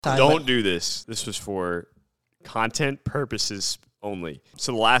Don't do this. This was for content purposes only.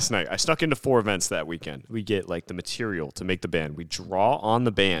 So last night, I snuck into 4 events that weekend. We get like the material to make the band. We draw on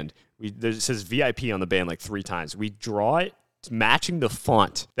the band. It says VIP on the band like 3 times. We draw it matching the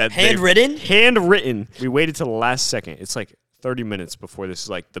font. Handwritten? Handwritten. We waited till the last second. It's like 30 minutes before this is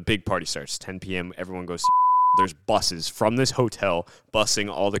like the big party starts. 10 p.m. Everyone goes. There's buses from this hotel busing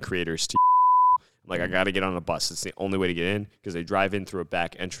all the creators to. Like, I got to get on a bus. It's the only way to get in because they drive in through a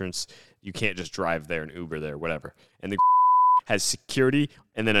back entrance. You can't just drive there and Uber there, whatever. And the has security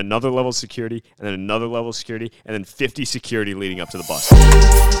and then another level of security and then another level of security and then 50 security leading up to the bus.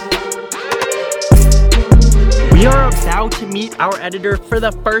 We are about to meet our editor for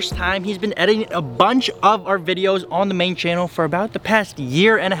the first time. He's been editing a bunch of our videos on the main channel for about the past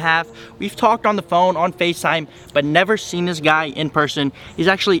year and a half. We've talked on the phone, on FaceTime, but never seen this guy in person. He's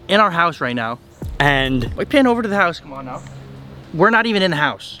actually in our house right now. And we pan over to the house, come on now. We're not even in the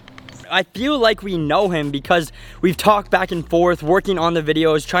house. I feel like we know him because we've talked back and forth, working on the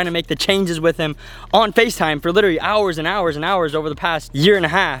videos, trying to make the changes with him on FaceTime for literally hours and hours and hours over the past year and a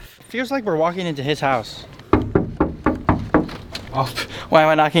half. It feels like we're walking into his house. Oh, why am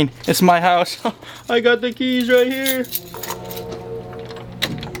I knocking? It's my house. I got the keys right here.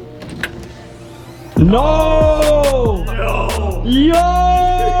 No! Yo!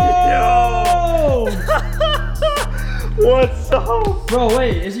 Yo! What's up? Bro,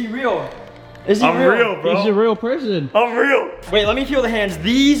 wait, is he real? Is he I'm real, bro. He's a real person. I'm real. Wait, let me feel the hands.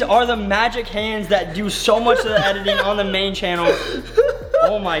 These are the magic hands that do so much of the editing on the main channel.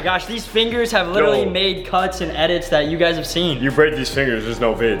 Oh my gosh, these fingers have literally made cuts and edits that you guys have seen. You break these fingers, there's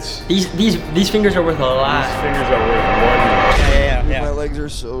no vids. These fingers are worth a lot. These fingers are worth Yeah. My legs are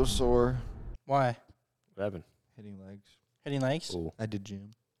so sore. Why? what happened? Hitting legs. Hitting legs? Ooh. I did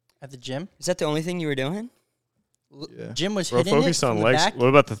gym. At the gym? Is that the only thing you were doing? Yeah. Jim was Bro, hitting it focus from on the legs. back? What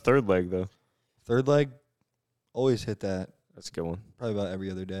about the third leg, though? Third leg, always hit that. That's a good one. Probably about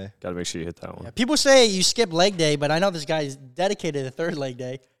every other day. Got to make sure you hit that one. Yeah, people say you skip leg day, but I know this guy's dedicated to third leg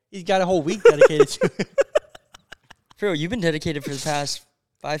day. He's got a whole week dedicated to it. Phil, you've been dedicated for the past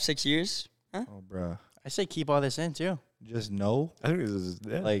 5-6 years? Huh? Oh, bro. I say keep all this in, too. Just know, I think this is,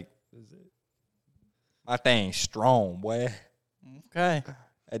 yeah. like, my thing strong, boy. Okay.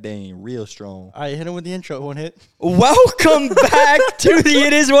 That thing real strong. All right, hit him with the intro. One hit. Welcome back to the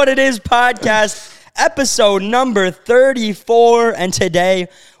It Is What It Is podcast, episode number 34. And today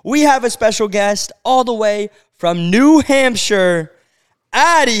we have a special guest all the way from New Hampshire,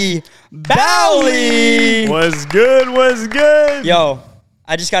 Addy Bowley. Was good. Yo,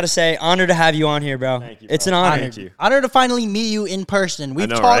 I just got to say, honor to have you on here, bro. Thank you, It's bro. an honor. Thank you. Honor to finally meet you in person. We've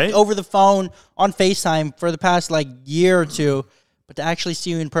know, talked right? over the phone on FaceTime for the past year or two, but to actually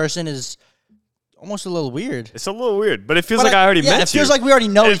see you in person is almost a little weird. It's a little weird, but it feels But like I already met you. it feels like we already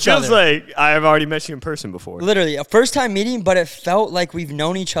know It each feels other. like I've already met you in person before. Literally, a first time meeting, but it felt like we've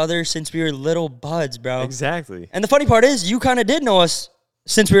known each other since we were little buds, bro. Exactly. And the funny part is, you kind of did know us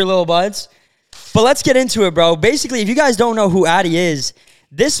since we were little buds. But let's get into it, bro. Basically, if you guys don't know who Addy is,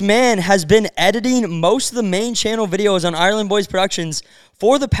 this man has been editing most of the main channel videos on Ireland Boys Productions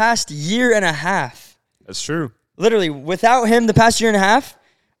for the past year and a half. That's true. Literally, without him the past year and a half,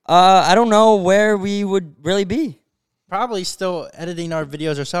 I don't know where we would really be. Probably still editing our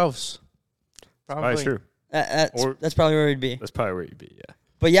videos ourselves. Probably true. That's probably where we'd be. That's probably where you'd be, yeah.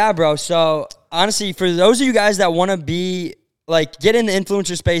 But yeah, bro, so honestly, for those of you guys that want to be, get in the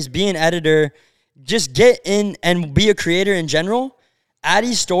influencer space, be an editor, just get in and be a creator in general,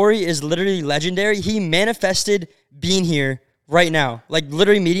 Addy's story is literally legendary. He manifested being here right now.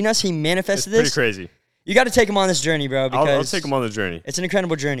 Literally meeting us, he manifested It's this. pretty crazy. You got to take him on this journey, bro, because I'll take him on the journey. it's an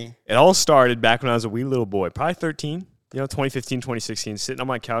incredible journey. It all started back when I was a wee little boy, probably 13, 2015, 2016, sitting on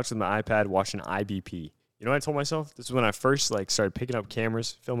my couch with my iPad watching IBP. You know what I told myself? This is when I first started picking up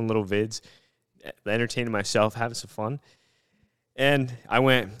cameras, filming little vids, entertaining myself, having some fun. And I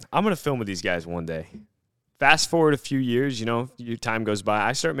went, I'm going to film with these guys one day. Fast forward a few years, your time goes by.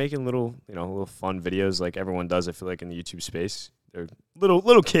 I start making little fun videos like everyone does, I feel like, in the YouTube space. They're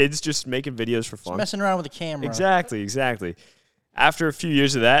little kids just making videos for fun. Just messing around with the camera. Exactly. After a few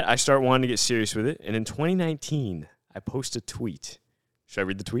years of that, I start wanting to get serious with it. And in 2019, I post a tweet. Should I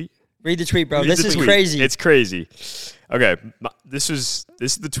read the tweet? Read the tweet, bro. Read This the is tweet. crazy. It's crazy. Okay, this is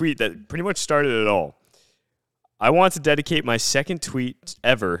the tweet that pretty much started it all. I want to dedicate my second tweet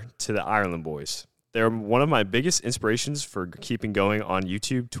ever to the Ireland Boys. They're one of my biggest inspirations for keeping going on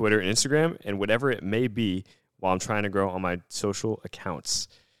YouTube, Twitter, and Instagram, and whatever it may be while I'm trying to grow on my social accounts.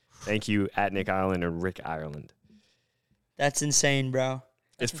 Thank you, at Nick Ireland and Rick Ireland. That's insane, bro.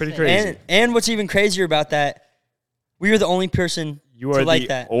 It's pretty insane. crazy. And what's even crazier about that, we were the only person You are like the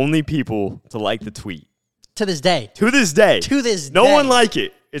that. only people to like the tweet. To this day. To this day. To this No day. one like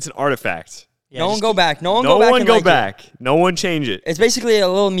it. It's an artifact. Yeah, no one just go keep- back. No one No go back. one and go like it. back. No one change it. It's basically a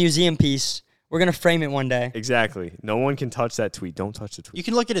little museum piece. We're gonna frame it one day. Exactly. No one can touch that tweet. Don't touch the tweet. You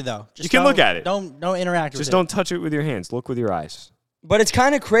can look at it though. Just You can don't- look at it. Don't interact with Just it. don't touch it with your hands. Look with your eyes. But it's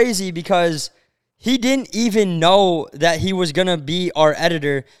kind of crazy because he didn't even know that he was going to be our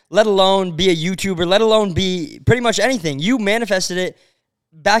editor, let alone be a YouTuber, let alone be pretty much anything. You manifested it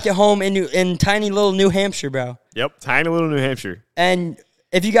back at home in tiny little New Hampshire, bro. Yep. Tiny little New Hampshire. And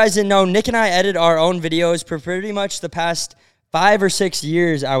if you guys didn't know, Nick and I edit our own videos for pretty much the past 5 or 6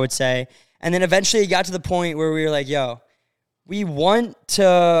 years, I would say. And then eventually it got to the point where we were like, yo, we want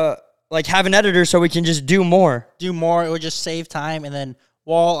to like have an editor so we can just do more. do more. It would just save time, and then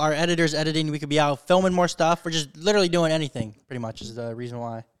while our editor's editing, we could be out filming more stuff. We're just literally doing anything. Pretty much is the reason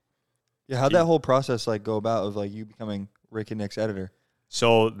why. Yeah, how'd that whole process like go about of like you becoming Rick and Nick's editor?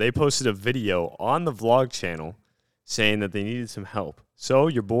 So they posted a video on the vlog channel saying that they needed some help. So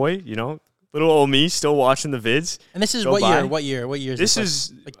your boy, little old me, still watching the vids. And this is Go what by. year? What year? What year is This this?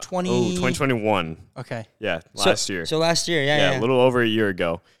 is like 20. 2021. Okay. Yeah, last year. So last year, yeah. A little over a year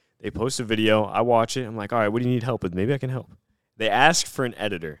ago. They post a video. I watch it. I'm like, all right, what do you need help with? Maybe I can help. They ask for an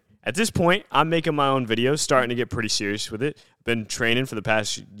editor. At this point, I'm making my own videos, starting to get pretty serious with it. Been training for the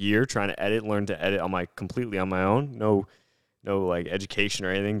past year, trying to learn to edit completely on my own. No like education or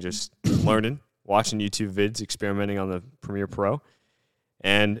anything, just learning, watching YouTube vids, experimenting on the Premiere Pro.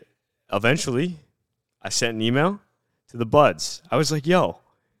 And eventually, I sent an email to the buds. I was like, yo,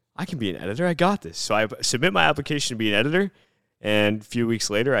 I can be an editor. I got this. So I submit my application to be an editor. And a few weeks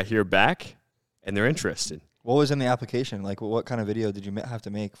later, I hear back, and they're interested. What was in the application? Like, what kind of video did you have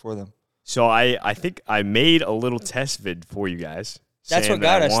to make for them? So I think I made a little test vid for you guys. That's saying what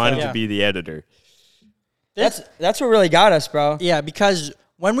got that us, I wanted though. to be the editor. That's what really got us, bro. Yeah, because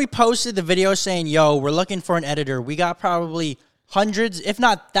when we posted the video saying, yo, we're looking for an editor, we got probably hundreds, if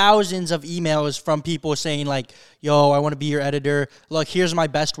not thousands of emails from people saying like, yo, I want to be your editor. Look, here's my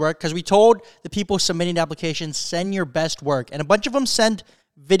best work. Because we told the people submitting the applications, send your best work. And a bunch of them sent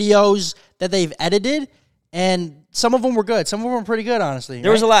videos that they've edited. And some of them were good. Some of them were pretty good, honestly.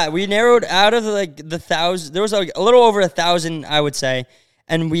 There was a lot. We narrowed out of the 1,000. There was like a little over 1,000, I would say.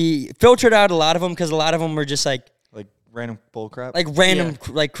 And we filtered out a lot of them because a lot of them were just like Random bull crap? random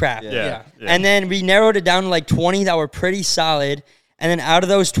like crap. Yeah. And then we narrowed it down to like 20 that were pretty solid. And then out of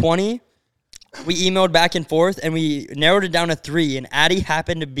those 20, we emailed back and forth and we narrowed it down to 3. And Addy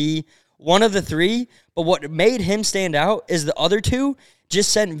happened to be one of the 3. But what made him stand out is the other 2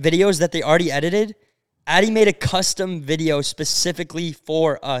 just sent videos that they already edited. Addy made a custom video specifically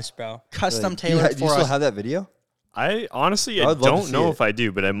for us, bro. Custom Like, tailored do for you still us. have that video? I honestly, I I would love to don't see know it. if I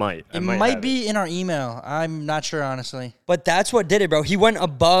do, but I might. It might might have be in our email. I'm not sure, honestly. But that's what did it, bro. He went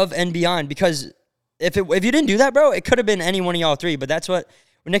above and beyond because if you didn't do that, bro, it could have been any one of y'all 3. But that's what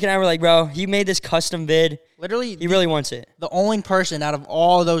Nick and I were like, bro, he made this custom vid. Literally, He really wants it. the only person out of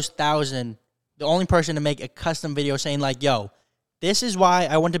all those 1,000, the only person to make a custom video saying like, yo, this is why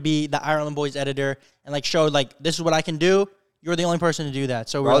I want to be the Ireland Boys editor and like show like this is what I can do. You're the only person to do that.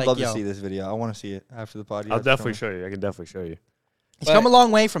 So we're I would like, love yo, to see this video. I want to see it after the podcast. I'll definitely show you. I can definitely show you. it's come a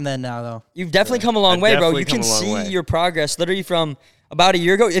long way from then now though. You've definitely come a long I've way, bro. definitely You can come a long see way. your progress literally from about a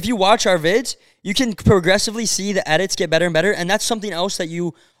year ago. If you watch our vids, you can progressively see the edits get better and better. And that's something else that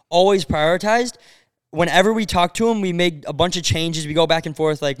you always prioritized. Whenever we talk to him, we make a bunch of changes. We go back and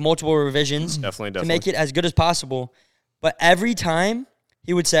forth, like multiple revisions Definitely. to make it as good as possible. But every time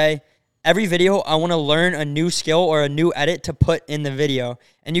he would say, every video, I want to learn a new skill or a new edit to put in the video.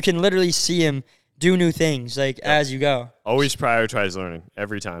 And you can literally see him do new things like as you go. Always prioritize learning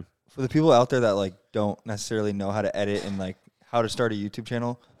every time. For the people out there that like don't necessarily know how to edit and like how to start a YouTube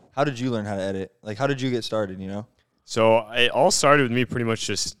channel, how did you learn how to edit? Like, how did you get started, So it all started with me pretty much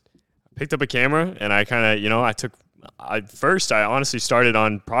just picked up a camera and I kind of, I honestly started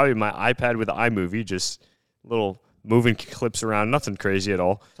on probably my iPad with iMovie, just little moving clips around, nothing crazy at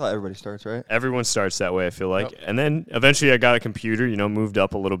all. That's how everybody starts, right? Everyone starts that way, I feel like. And then eventually I got a computer, moved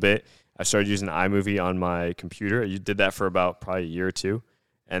up a little bit. I started using iMovie on my computer. I did that for about probably a year or 2.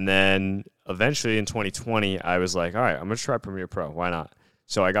 And then eventually in 2020, I was like, all right, I'm going to try Premiere Pro. Why not?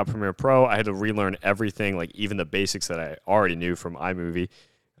 So I got Premiere Pro. I had to relearn everything, like even the basics that I already knew from iMovie.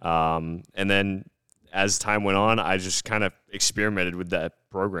 And then as time went on, I just kind of experimented with that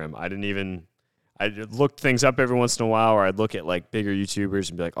program. I looked things up every once in a while, or I'd look at like bigger YouTubers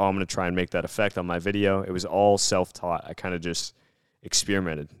and be like, oh, I'm going to try and make that effect on my video. It was all self-taught. I kind of just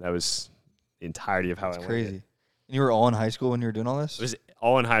experimented. That was the entirety of how I It's learned crazy. it. And you were all in high school when you were doing all this? It was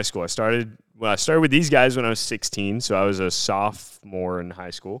all in high school. I started I started with these guys when I was 16, so I was a sophomore in high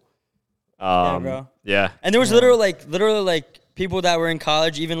school. bro. Yeah. And there was literally like people that were in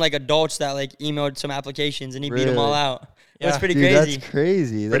college, even like adults that like emailed some applications and he beat them all Really? out. Yeah. That's pretty Dude, crazy. that's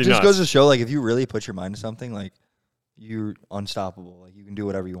crazy. That Pretty just nuts. goes to show, like, if you really put your mind to something, like, you're unstoppable. Like, you can do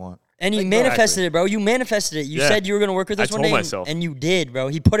whatever you want. And you Exactly. manifested it, bro. You manifested it. You Yeah. said you were going to work with us I one told day, myself. and you did, bro.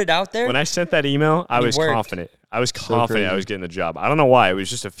 He put it out there. When I sent that email, I And it was worked. confident. I was confident I crazy. was getting the job. I don't know why. It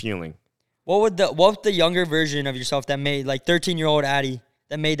was just a feeling. What would the younger version of yourself that made, like 13-year-old Addy,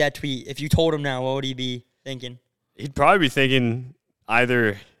 that made that tweet, if you told him now, what would he be thinking? He'd probably be thinking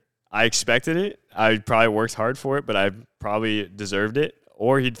either I expected it, I probably worked hard for it, but I probably deserved it,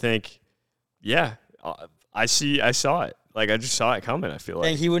 or he'd think, yeah, I saw it. Like, I just saw it coming, I feel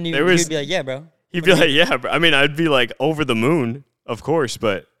like. And he wouldn't even, There was- he'd be like, yeah, bro. He'd be like, yeah, bro. I mean, I'd be like over the moon, of course,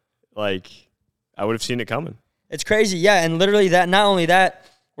 but like I would have seen it coming. It's crazy, yeah. And literally that, not only that,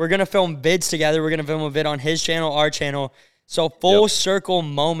 we're going to film vids together. We're going to film a vid on his channel, our channel. So full circle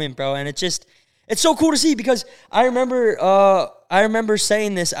moment, bro. And it's so cool to see because I remember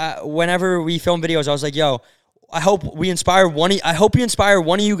saying this whenever we film videos. I was like, yo, I hope you inspire one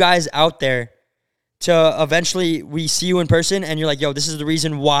of you guys out there to eventually we see you in person and you're like, yo, this is the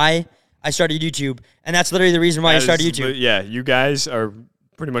reason why I started YouTube. And that's literally the reason why I started YouTube. Yeah, you guys are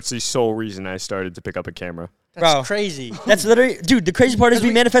pretty much the sole reason I started to pick up a camera. That's Bro. crazy. That's literally, dude, the crazy part is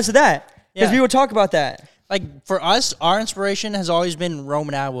we manifested that. Because Yeah. we would talk about that. Like for us, our inspiration has always been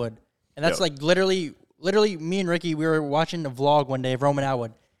Roman Atwood, and that's Yep. like literally me and Ricky. We were watching a vlog one day of Roman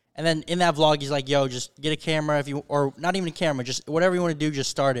Atwood, and then in that vlog, he's like, "Yo, just get a camera if you, or not even a camera, just whatever you want to do, just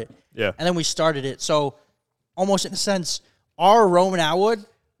start it." Yeah. And then we started it. So almost in a sense, our Roman Atwood,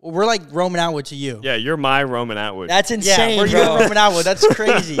 we're like Roman Atwood to you. Yeah, you're my Roman Atwood. That's insane, we're bro. your Roman Atwood. That's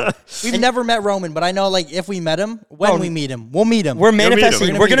crazy. We've never met Roman, but I know like if we met him, when we meet him, we'll meet him. We're meet him.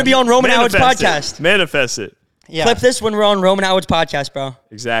 manifesting. We're We're going to be on Roman Atwood's Manifest podcast. it. Manifest it. yeah. Clip this when we're on Roman Atwood's podcast, bro.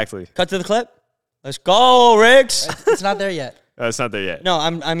 Exactly. Cut to the clip. Let's go, Riggs. It's not there yet. It's not there yet. No,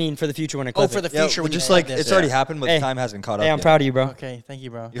 I mean for the future when I Oh, clip for it. the Yeah, future, when just you like edit this. it's already happened, but Hey. the time hasn't caught up. Hey, I'm yet. proud of you, bro. Okay, thank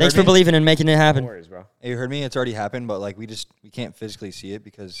you, bro. You Thanks heard for me? believing and making it happen. No worries, bro. Hey, you heard me? It's already happened, but like we can't physically see it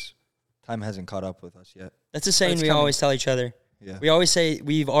because time hasn't caught up with us yet. That's the saying It's we coming. always tell each other. Yeah. We always say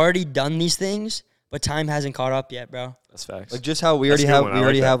we've already done these things, but time hasn't caught up yet, bro. That's facts. Like just how we That's already a good have one. I we like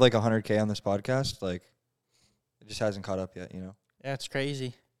already that. have like 100K on this podcast. Like it just hasn't caught up yet, you know. Yeah, it's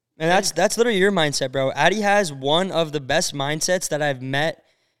crazy. And that's literally your mindset, bro. Addy has one of the best mindsets that I've met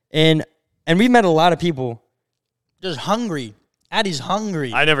and we've met a lot of people. Just hungry. Addie's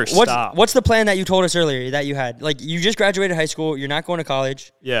hungry. I never stopped. What's the plan that you told us earlier that you had? Like you just graduated high school, you're not going to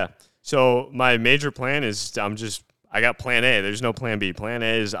college. Yeah. So my major plan is I got plan A. There's no plan B. Plan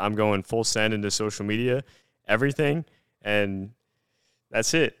A is I'm going full send into social media, everything, and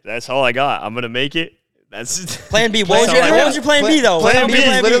that's it. That's all I got. I'm going to make it. That's Plan B. Plan- What was your plan B though? Plan Tell me B is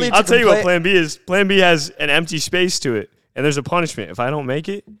your literally- I'll tell you what complain- plan B is. Plan B has an empty space to it, and there's a punishment. If I don't make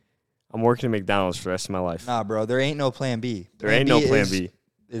it, I'm working at McDonald's for the rest of my life. Nah, bro, there ain't no plan B. There ain't no plan is- B.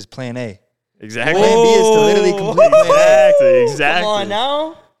 Is plan A. Exactly. Plan B is to literally complete plan A. Exactly. Come on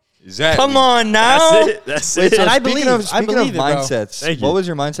now. Exactly. Come on now. That's it. That's Wait, it. so And I speaking believe- of, I speaking believe of it, bro. mindsets, Thank you. what was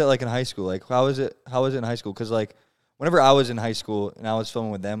your mindset like in high school? Like, how was it in high school? Because, like, whenever I was in high school and I was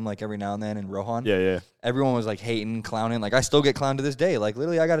filming with them, like, every now and then in Rohan, Yeah, yeah. everyone was, like, hating, clowning. Like, I still get clowned to this day. Like,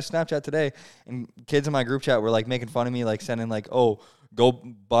 literally, I got a Snapchat today, and kids in my group chat were, like, making fun of me, like, sending, like, oh, go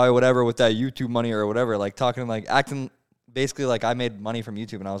buy whatever with that YouTube money or whatever. Like, talking, like, acting basically like I made money from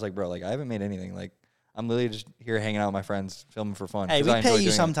YouTube. And I was like, bro, like, I haven't made anything. Like, I'm literally just here hanging out with my friends, filming for fun. Hey, 'cause we I enjoy pay doing you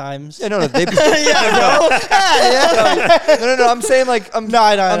it. sometimes. Yeah, no, they. No. I'm saying like I'm. No,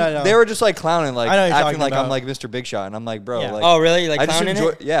 I know. They were just like clowning, like I know what you're acting talking like I'm about. like Mr. Big Shot, and I'm like, bro, Yeah. like, Oh really? Like I just clowning enjoy,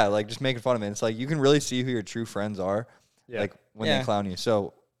 it? yeah, like just making fun of it. It's like you can really see who your true friends are, Yeah. like when Yeah. they clown you.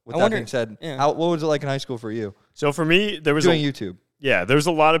 So with I that wonder- being said, yeah. what was it like in high school for you So for me, there was doing YouTube? Yeah, there was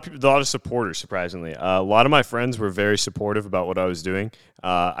a lot of people, a lot of supporters. Surprisingly, a lot of my friends were very supportive about what I was doing.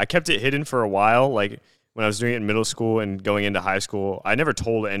 I kept it hidden for a while, like when I was doing it in middle school and going into high school. I never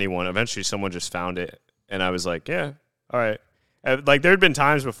told anyone. Eventually, someone just found it, and I was like, "Yeah, all right." Like there had been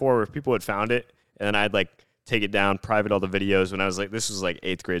times before where people had found it, and then I'd like take it down, private all the videos. When I was like, this was like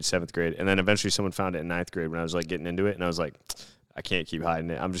 8th grade, 7th grade, and then eventually someone found it in 9th grade when I was like getting into it, and I was like, I can't keep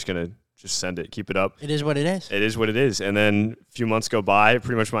hiding it. I'm just gonna just send it, keep it up. It is what it is. It is what it is. And then a few months go by,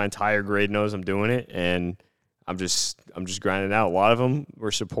 pretty much my entire grade knows I'm doing it, and I'm just grinding out. A lot of them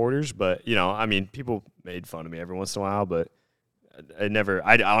were supporters, but you know, I mean, people made fun of me every once in a while, but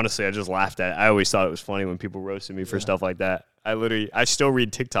I honestly, I just laughed at it. I always thought it was funny when people roasted me for stuff like that. I still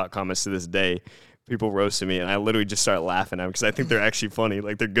read TikTok comments to this day people roasted me, and I literally just start laughing at them because I think they're actually funny.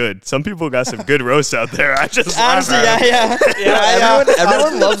 Like, they're good. Some people got some good roasts out there. I just Honestly, laugh at them.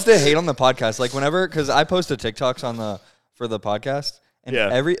 Everyone loves to hate on the podcast. Like whenever, because I posted TikToks for the podcast, and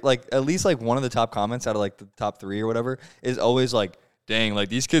at least like one of the top comments out of like the top 3 or whatever is always like, "Dang, like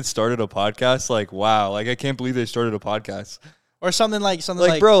these kids started a podcast. Like, wow, like I can't believe they started a podcast." Or something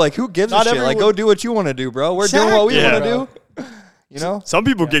like bro, like who gives a shit? Like, go do what you want to do, bro. We're doing what we want to do. You know, some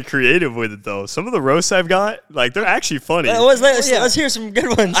people get creative with it though. Some of the roasts I've got, like, they're actually funny. Let's hear some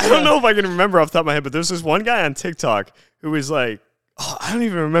good ones. I don't know if I can remember off the top of my head, but there's this one guy on TikTok who was like, I don't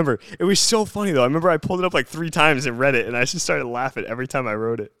even remember. It was so funny though. I remember I pulled it up like 3 times and read it, and I just started laughing every time I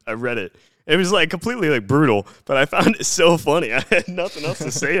read it. It was like completely like brutal, but I found it so funny. I had nothing else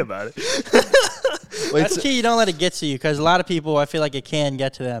to say about it. That's key. You don't let it get to you, because a lot of people, I feel like it can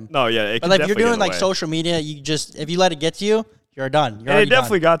get to them. No, yeah. But like if you're doing like social media, if you let it get to you, you're done. It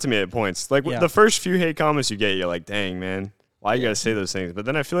definitely got to me at points. Like the first few hate comments you get, you're like, dang, man, why you gotta say those things? But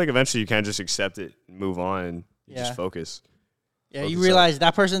then I feel like eventually you kind of just accept it and move on and just focus. Yeah, you realize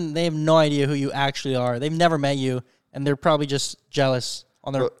that person, they have no idea who you actually are. They've never met you, and they're probably just jealous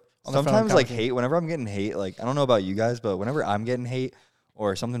on their Sometimes like hate, whenever I'm getting hate, like I don't know about you guys, but whenever I'm getting hate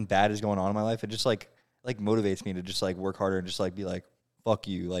or something bad is going on in my life, it just like motivates me to just like work harder and just like be like, fuck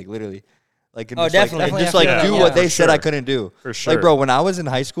you, like literally. Like, definitely. Do what they said I couldn't do. For sure. Like, bro, when I was in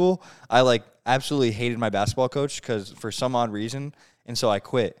high school, I like absolutely hated my basketball coach because for some odd reason, and so I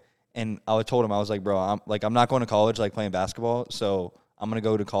quit. And I told him, I was like, bro, I'm not going to college like playing basketball, so I'm gonna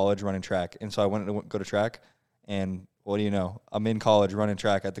go to college running track. And so I went to go to track, and what do you know? I'm in college running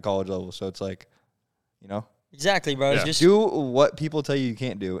track at the college level, so it's like, you know, exactly, bro. Yeah. Just do what people tell you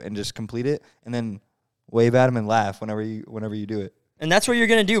can't do, and just complete it, and then wave at them and laugh whenever you do it. And that's what you're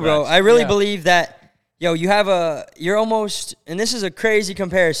going to do, bro. I really believe that, you're almost, and this is a crazy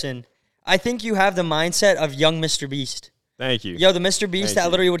comparison, I think you have the mindset of young Mr. Beast. Thank you. Yo, the Mr. Beast that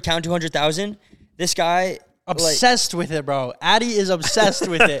literally would count 200,000. This guy. Obsessed with it, bro. Addy is obsessed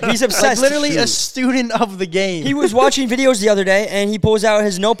with it. He's obsessed. Like, literally a student of the game. He was watching videos the other day, and he pulls out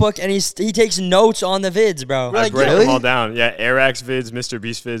his notebook, and he takes notes on the vids, bro. I break them all down. Yeah, Airax vids, Mr.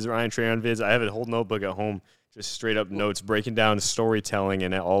 Beast vids, Ryan Trayon vids. I have a whole notebook at home. Just straight up notes, breaking down storytelling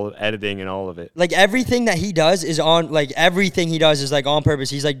and all editing and all of it. Like everything that he does is on, like everything he does is like on purpose.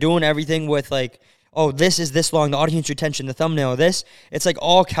 He's like doing everything with like, oh, this is this long, the audience retention, the thumbnail, this. It's like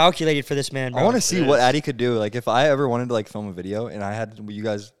all calculated for this man, bro. I want to see what Addy could do. Like if I ever wanted to like film a video and I had you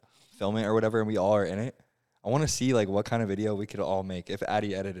guys film it or whatever and we all are in it, I want to see like what kind of video we could all make if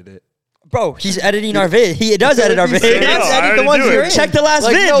Addy edited it. Bro, he's editing our vid. He does edit our vid. Edit the ones you're in. Check the last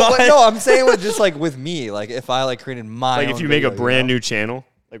vid. No, I'm saying with just like with me, like if I like created my like own if you make video, a brand new channel,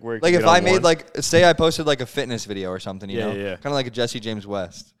 like where like if I made like say I posted like a fitness video or something, you know, kind of like a Jesse James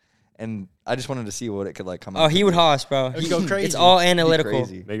West, and I just wanted to see what it could like come out. Oh, he would hoss, bro. He'd go crazy. It's all analytical.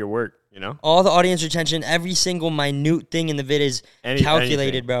 make it work, you know. All the audience retention, every single minute thing in the vid is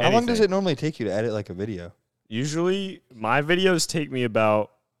calculated, bro. How long does it normally take you to edit like a video? Usually, my videos take me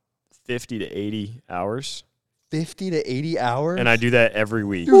about 50 to 80 hours. 50 to 80 hours? And I do that every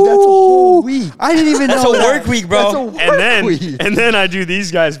week. Dude, that's a whole week. I didn't even That's know a work week, bro. And then I do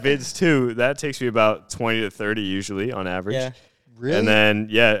these guys' vids too. That takes me about 20 to 30 usually on average. Yeah. Really? And then,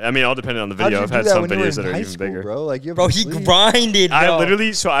 I mean, all depending on the video. I've had some videos that are even bigger. Bro, like Bro, he grinded, bro. I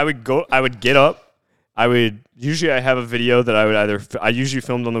literally, so I would get up. I have a video that I usually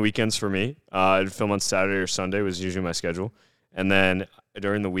filmed on the weekends for me. I'd film on Saturday or Sunday was usually my schedule. And then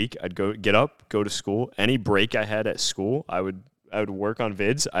during the week, I'd get up, go to school. Any break I had at school, I would work on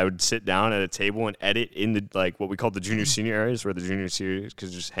vids. I would sit down at a table and edit in the like what we call the junior senior areas where the junior seniors could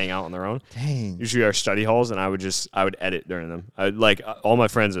just hang out on their own. Dang. Usually our study halls, and I would edit during them. All my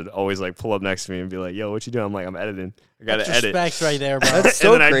friends would always like pull up next to me and be like, "Yo, what you doing?" I'm like, "I'm editing. I gotta edit." Respect right there, bro. That's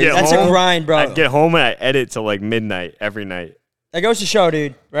so crazy. That's a grind, bro. I'd get home and I edit till like midnight every night. That goes to show,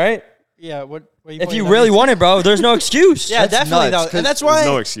 dude, right? Yeah, what if you really want it, bro, there's no excuse. Yeah, That's definitely nuts, though. And that's why There's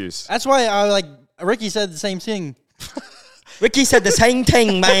no excuse. That's why I like Ricky said the same thing. Ricky said the same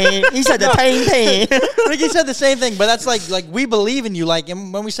thing, man. He said the same thing. Ricky said the same thing, but that's like we believe in you. Like,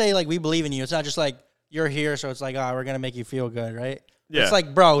 and when we say like we believe in you, it's not just like you're here, so it's like, oh, we're gonna make you feel good, right? Yeah. It's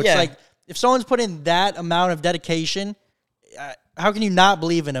like, bro, it's Yeah. like if someone's put in that amount of dedication, how can you not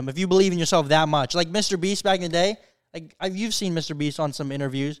believe in them if you believe in yourself that much? Like Mr. Beast back in the day, like you've seen Mr. Beast on some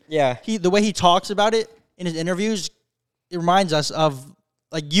interviews. Yeah. The way he talks about it in his interviews, it reminds us of.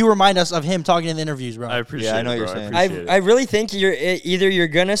 Like, you remind us of him talking in the interviews, bro. I appreciate it. I know what you're bro. saying. I appreciate it. I really think you're either you're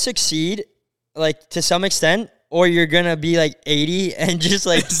gonna succeed, like to some extent, or you're gonna be like 80 and just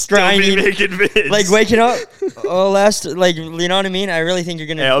like Still be grinding, making vids. like waking up. Like you know what I mean? I really think you're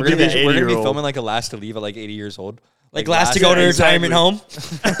gonna Hey, I'll We're be gonna the be, we're gonna be 80-year-old. filming like a last to leave at like 80 years old. like last to go to yeah, retirement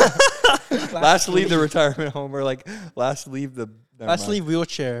exactly. home. Last to leave the retirement home, or like last to leave the. never Let's mind. leave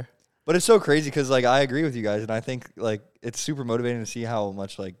wheelchair. But it's so crazy because like I agree with you guys, and I think like it's super motivating to see how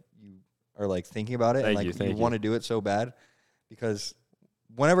much like you are like thinking about it, and like Thank you you. want to do it so bad. Because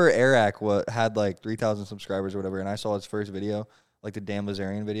whenever Eric had like 3,000 subscribers or whatever, and I saw his first video, like the Dan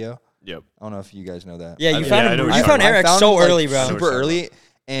Lazarian video. Yep. I don't know if you guys know that. Yeah, I you mean, found I know him. what You you're found talking Eric I found so him, like, early, bro. Super- super early,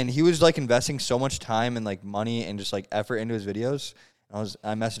 and he was like investing so much time and like money and just like effort into his videos. And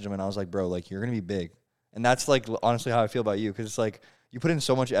I messaged him and I was like, bro, like you're gonna be big, and that's like honestly how I feel about you, because it's like you put in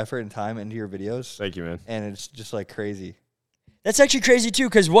so much effort and time into your videos, Thank you, man. and it's just like crazy. That's actually crazy too,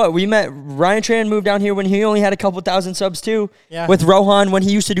 because we met Ryan Tran moved down here when he only had a couple thousand subs too. Yeah. With Rohan when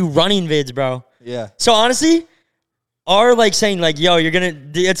he used to do running vids, bro. Yeah. So honestly, our like saying like, "Yo, you're gonna,"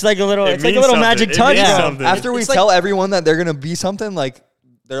 it's like a little, It it's like a means little something. magic It touch, means bro. something. After we It's like- tell everyone that they're gonna be something, like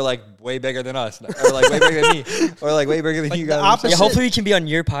they're like way bigger than us, or like way bigger than me, or like way bigger than Like you the guys. opposite- Yeah, hopefully we can be on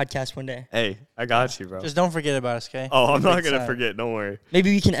your podcast one day. Hey, I got you, bro. Just don't forget about us, okay? Oh, I'm not Big gonna time. forget. Don't worry. Maybe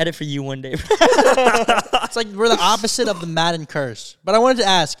we can edit for you one day. It's like we're the opposite of the Madden curse. But I wanted to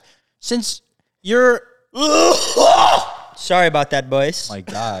ask, since you're Sorry about that, boys. My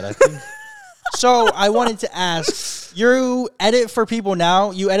God, I think so, I wanted to ask, you edit for people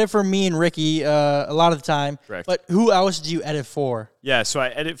now. You edit for me and Ricky a lot of the time. Correct. But who else do you edit for? Yeah, so I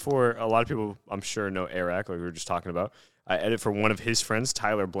edit for a lot of people. I'm sure know Eric, like we were just talking about. I edit for one of his friends,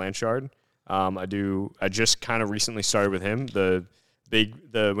 Tyler Blanchard. I just kind of recently started with him.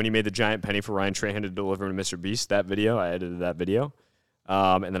 When he made the giant penny for Ryan Trahan to deliver to Mr. Beast, that video, I edited that video.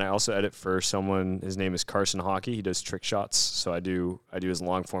 And then I also edit for someone. His name is Carson Hockey. He does trick shots, so I do his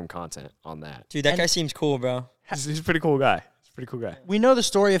long form content on that. Dude, that guy seems cool, bro. He's a pretty cool guy. He's a pretty cool guy. We know the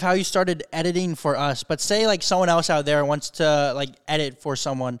story of how you started editing for us, but say like someone else out there wants to like edit for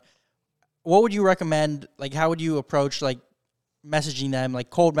someone. What would you recommend? Like, how would you approach like messaging them, like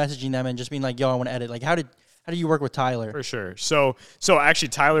cold messaging them, and just being like, "Yo, I want to edit." Like, how did you work with Tyler? For sure. So actually,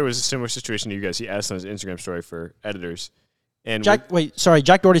 Tyler was a similar situation to you guys. He asked on his Instagram story for editors. And Jack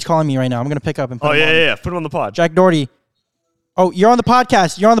Doherty's calling me right now. I'm gonna pick up and put oh him on. yeah. Put him on the pod. Jack Doherty. Oh, you're on the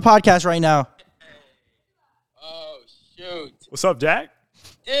podcast. You're on the podcast right now. Oh, shoot. What's up, Jack?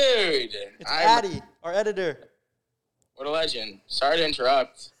 Dude. Our editor. What a legend. Sorry to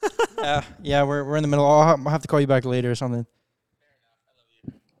interrupt. Yeah, we're in the middle. I'll have to call you back later or something.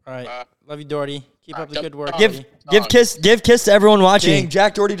 All right. Love you, Doherty. Keep up the good work. Give kiss to everyone dang, watching.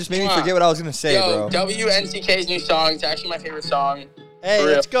 Jack Doherty just made me forget what I was gonna say, Yo, bro. WNCK's new song. It's actually my favorite song. Hey, For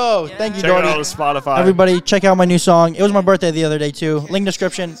real. let's go. Thank you, Check it out Doherty. on Spotify. Everybody, check out my new song. It was my birthday the other day, too. Link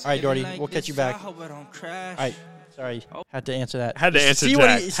description. All right, Doherty, we'll catch you back. All right. Sorry. Had to answer that. Had to answer See what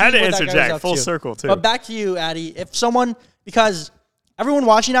Jack. see Had to what that answer guy was Jack. up Full to. circle, too. But back to you, Addy. If someone, because everyone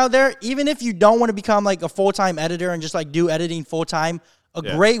watching out there, even if you don't want to become like a full-time editor and just like do editing full-time, a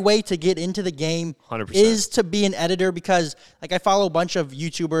Yeah. great way to get into the game 100%. is to be an editor, because like I follow a bunch of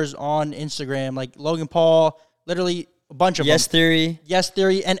YouTubers on Instagram, like Logan Paul, literally a bunch of Yes them. Theory. Yes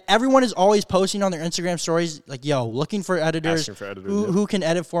Theory, and everyone is always posting on their Instagram stories like, yo, looking for editors, Asking for editors, who, yeah. who can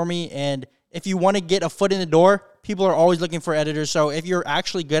edit for me. And if you want to get a foot in the door, people are always looking for editors. So if you're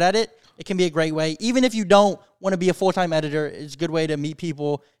actually good at it, it can be a great way. Even if you don't want to be a full-time editor, it's a good way to meet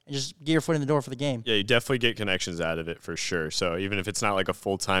people and just get your foot in the door for the game. Yeah, you definitely get connections out of it for sure. So even if it's not like a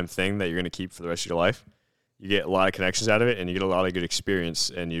full-time thing that you're going to keep for the rest of your life, you get a lot of connections out of it and you get a lot of good experience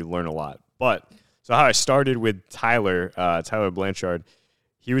and you learn a lot. But so how I started with Tyler Blanchard,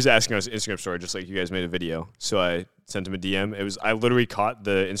 he was asking us Instagram story just like you guys made a video. So I sent him a DM. I literally caught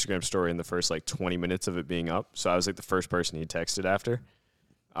the Instagram story in the first like 20 minutes of it being up. So I was like the first person he texted after.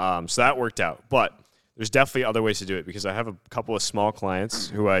 So that worked out. But there's definitely other ways to do it because I have a couple of small clients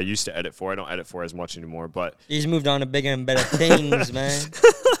who I used to edit for. I don't edit for as much anymore, but He's moved on to bigger and better things, man.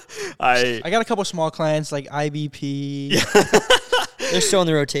 I got a couple small clients like IBP. They're still in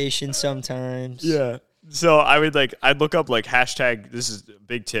the rotation sometimes. yeah. So I'd look up like hashtag, this is a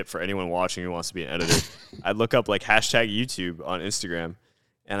big tip for anyone watching who wants to be an editor. I'd look up like hashtag YouTube on Instagram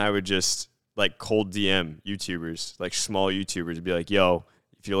and I would just like cold DM YouTubers, like small YouTubers, and be like, yo,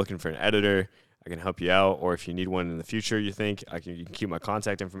 if you're looking for an editor, I can help you out. Or if you need one in the future, you think you can keep my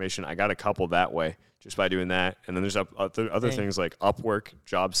contact information. I got a couple that way just by doing that. And then there's other Dang. things like Upwork,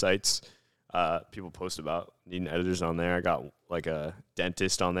 job sites. People post about needing editors on there. I got like a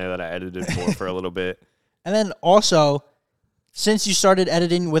dentist on there that I edited for a little bit. And then also, since you started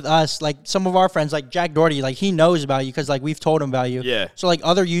editing with us, like some of our friends, like Jack Doherty, like he knows about you because like we've told him about you. Yeah. So like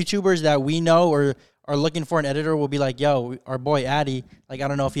other YouTubers that we know or are looking for an editor will be like, yo, our boy Addy, like, I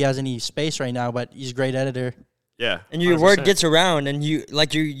don't know if he has any space right now, but he's a great editor. Yeah. And your 100%. word gets around, and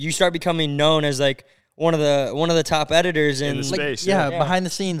you start becoming known as like one of the top editors In in the Like, space. yeah, Yeah. behind the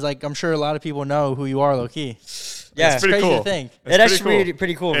scenes, like, I'm sure a lot of people know who you are, low key. yeah. It's pretty crazy to cool. think. It's That's pretty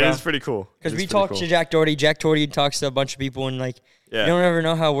pretty cool, It bro. is pretty cool. Because It we is pretty talked to Jack Doherty. Jack Doherty talks to a bunch of people, and like Yeah. you don't ever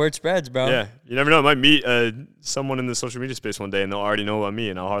know how word spreads, bro. Yeah, you never know. I might meet someone in the social media space one day, and they'll already know about me,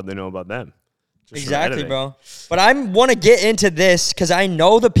 and I'll hardly know about them. Just from Exactly, editing. bro. But I want to get into this because I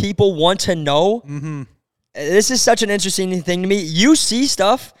know the people want to know. This is such an interesting thing to me. You see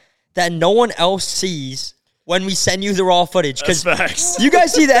stuff that no one else sees when we send you the raw footage. That's Because facts. you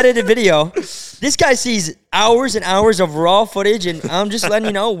guys see the edited video. This guy sees hours and hours of raw footage, and I'm just letting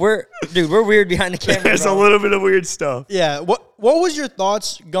you know we're weird behind the camera. There's a bro. little bit of weird stuff. Yeah. What was your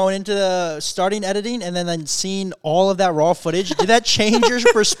thoughts going into the starting editing and then seeing all of that raw footage? Did that change your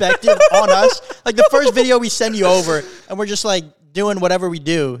perspective on us? Like the first video we send you over, and we're just like doing whatever we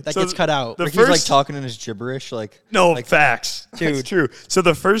do that So gets cut out. the He's like first- talking in his gibberish, like No, like, facts. Dude. It's true. So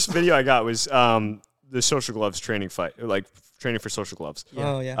the first video I got was the Social Gloves training fight, or like training for Social Gloves.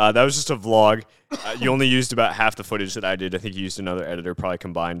 Oh, yeah. That was just a vlog. You only used about half the footage that I did. I think you used another editor, probably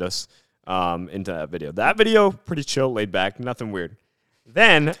combined us into that video. That video, pretty chill, laid back, nothing weird.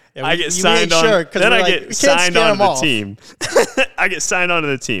 Then Yeah, I we- get we signed ain't on. sure, 'cause then we're I like, get we can't signed scare onto 'em the off. team. I get signed onto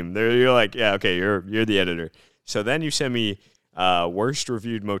the team. You're like, yeah, okay, you're the editor. So then you send me worst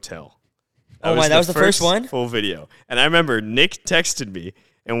reviewed motel. Oh my, that was the first one? Full video. And I remember Nick texted me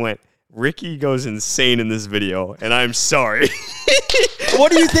and went, Ricky goes insane in this video, and I'm sorry.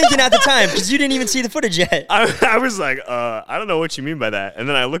 What are you thinking at the time? Because you didn't even see the footage yet. I was like, I don't know what you mean by that. And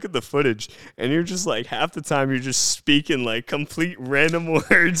then I look at the footage, and you're just like, half the time you're just speaking like complete random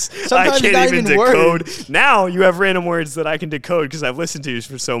words Sometimes I it's can't not even even decode. words. Now you have random words that I can decode because I've listened to you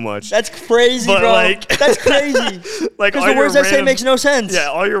for so much. That's crazy, But, bro. like- That's crazy. like Because all the your words I say random- makes no sense. Yeah,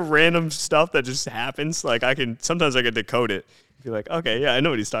 all your random stuff that just happens, like sometimes I can decode it. Be like, okay, yeah, I know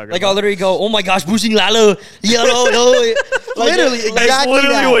what he's talking Like about. I'll literally go, oh my gosh, boosting lalo, yellow, literally, Literally, That's exactly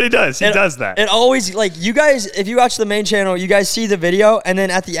literally that. what he does. He It- does that. It always like you guys. If you watch the main channel, you guys see the video, and then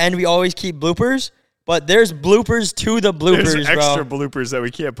at the end we always keep bloopers. But there's bloopers to the bloopers, There's extra bro. bloopers that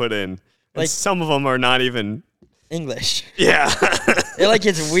we can't put in. And Like- some of them are not even. English. Yeah. It like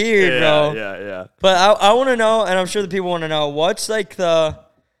it's weird, bro. Yeah. But I want to know, and I'm sure the people want to know, what's like the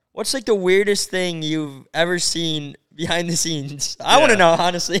weirdest thing you've ever seen behind the scenes? I want to Yeah. know,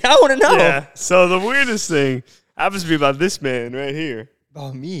 honestly. I want to know. Yeah. So the weirdest thing happens to be about this man right here.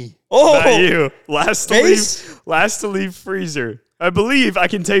 oh me. Oh, About you. Last Face? to leave freezer. I believe I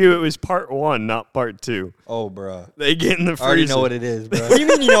can tell you it was part 1, not part 2. Oh, bro. They get in the freezer. I already know what it is, bro. what do you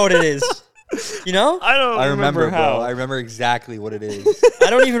mean you know what it is? You know? I don't I remember, how. bro. I remember exactly what it is. I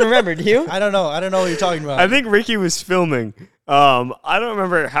don't even remember. Do you? I don't know. I don't know what you're talking about. I think Ricky was filming. I don't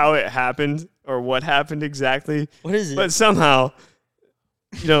remember how it happened or what happened exactly. What is it? But somehow,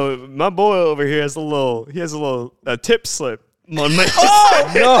 my boy over here has a little tip slip on my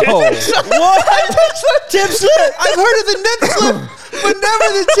No. What? Tip slip? I've heard of the nip slip, but never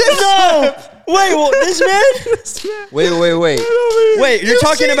the tip slip. Wait, well, this man? Wait. Wait, you're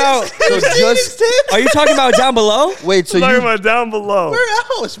talking about? So just Are you talking about down below? wait. So talking you about down below. Where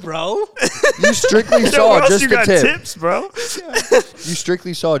else, bro? you strictly Yo, where saw else just you the got tip. tips, bro? You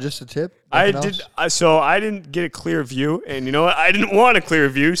strictly saw just the tip. I Nothing did. else? So I didn't get a clear view, and you know what? I didn't want a clear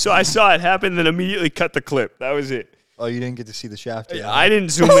view, so I saw it happen, then immediately cut the clip. That was it. Oh, you didn't get to see the shaft. Yet. I didn't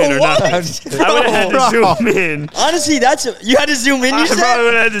zoom in or What? nothing. I'm just kidding. I would have had to zoom in. Honestly, you had to zoom in. I You probably said.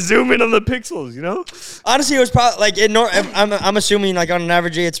 would have had to zoom in on the pixels, Honestly, it was probably like I'm assuming like on an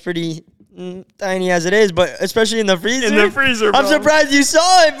average day it's pretty tiny as it is, but especially in the freezer. In the freezer, I'm bro. surprised you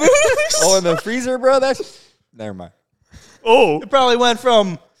saw it, Boost. Oh, in the freezer, bro. That's never mind. Oh, It probably went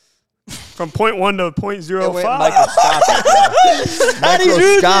from from 0.1 to It went 0.05. microscopic.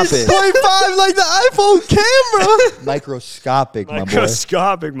 Microscopic. 0.5 like the iPhone camera. Microscopic, my boy.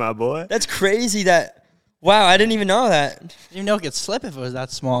 Microscopic, my boy. That's crazy. Wow, I didn't even know that. You know it could slip if it was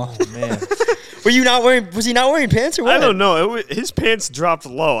that small. Man. Was he not wearing pants or what? I don't know. His pants dropped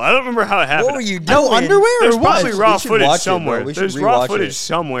low. I don't remember how it happened. What were you doing? No underwear There's or what? probably raw We should footage watch it, bro. somewhere. We should There's raw rewatch footage it.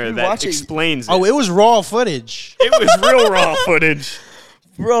 somewhere You that watch it. explains it. Oh, it was raw footage. It was real raw footage.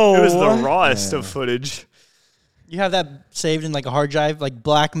 Bro. It was the what? rawest of footage. You have that saved in like a hard drive, like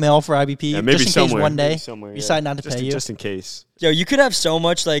blackmail for IBP, Yeah, maybe just in somewhere. case one day Maybe somewhere, you yeah. decide not to just pay you. Just in case. Yo, you could have so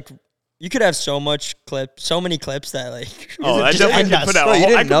much clips, so many clips that like. Oh, I just definitely end could us? put out Bro, a you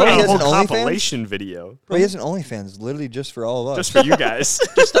whole, I didn't could know put he out a has whole an OnlyFans? compilation video Bro, he has an OnlyFans, literally just for all of us. just for you guys.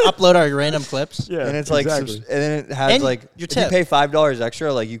 just to upload our random clips. Yeah, and it's like, exactly. and then it has And like, your if tip. you pay $5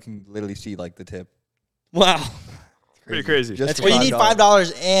 extra, like you can literally see like the tip. Wow. Pretty crazy. Just That's for Well, you need $5.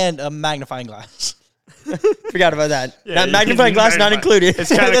 $5 and a magnifying glass. Forgot about that. Yeah, Not you magnifying can- glass not included. It's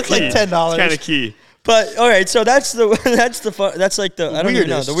kind of That's key. like $10. It's kind of key. But all right, so that's the that's like the I don't even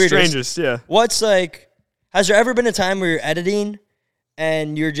know the weirdest. Strangest, yeah. What's like? Has there ever been a time where you're editing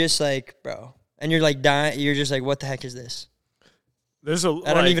and you're just like, bro, and you're like dying? You're just like, what the heck is this? There's a.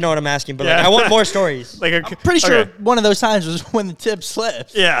 I don't even know what I'm asking, but Yeah. like, I want more stories. Like a, I'm pretty sure okay. one of those times was when the tip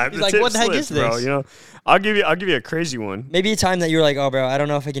slips. Yeah, He's the like, tip what the heck slipped, is this? bro? You know, I'll give you a crazy one. Maybe a time that you're like, oh, bro, I don't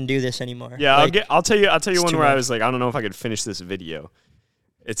know if I can do this anymore. Yeah, Like, I'll tell you it's one too where I much. was like, I don't know if I could finish this video.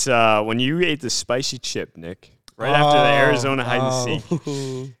 It's when you ate the spicy chip, Nick, right after the Arizona hide and seek.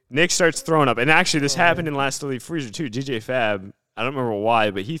 oh. Nick starts throwing up, and actually this happened in Last Elite Freezer too. DJ Fab, I don't remember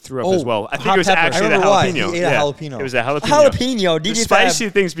why, but he threw up as Oh, well. I think hot it was pepper. actually I the remember why. jalapeno. He ate a jalapeno. It was a jalapeno. Jalapeno, The DJ spicy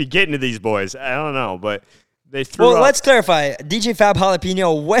Fab. things be getting to these boys. I don't know, but they threw Well, up. let's clarify. DJ Fab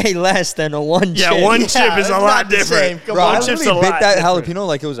jalapeno way less than a one Yeah, chip. one chip is that's a not lot the different. same. Come Bro, on. I One chip's a literally bit lot that different. jalapeno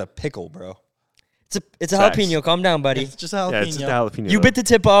like it was a pickle, bro. It's a Facts. jalapeno. Calm down, buddy. It's just a jalapeno. Yeah, it's just a jalapeno. You though. bit the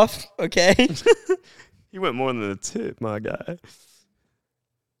tip off, okay? He went more than the tip, my guy.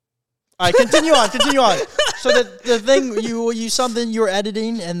 All right, continue on. So the thing you something you were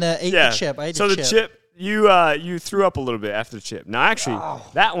editing and ate the chip. I ate so the the chip. chip, you threw up a little bit after the chip. Now, actually,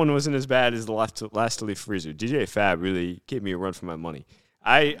 that one wasn't as bad as the last Elite Freezer. DJ Fab really gave me a run for my money.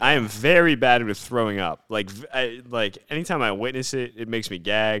 I am very bad with throwing up. Like anytime I witness it, it makes me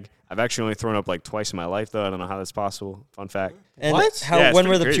gag. I've actually only thrown up like twice in my life, though. I don't know how that's possible. Fun fact. And What? How, Yeah, it's when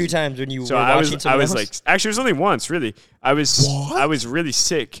were pretty the crazy. two times when you So were I watching was someone like, else? actually, it was only once, really. I was really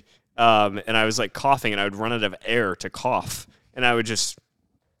sick, and I was like coughing, and I would run out of air to cough, and I would just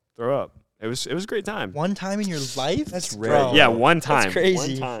throw up. It was a great time. One time in your life? That's Bro. rare. Yeah, one time. That's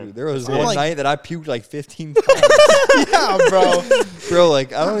crazy. One time. Dude, there was I'm one like- night that I puked like 15 times. Yeah, bro. Bro,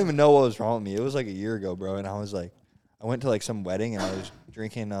 like, I don't even know what was wrong with me. It was like a year ago, bro. And I was like, I went to like some wedding and I was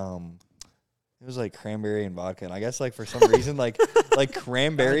drinking, it was like cranberry and vodka. And I guess like for some reason, like Gotta do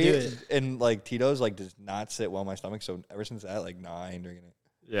cranberry it. and like Tito's like does not sit well in my stomach. So ever since that, like, nah, I ain't drinking it.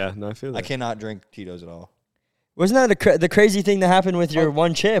 Yeah, no, I feel that. I cannot drink Tito's at all. Wasn't that the crazy thing that happened with your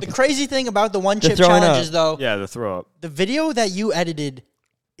one chip? The crazy thing about the one The chip throwing challenges, up. though, Yeah, the throw up. the video that you edited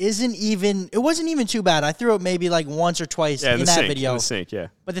it wasn't even too bad. I threw up maybe like once or twice Yeah, in the that sink. video. In the sink, yeah.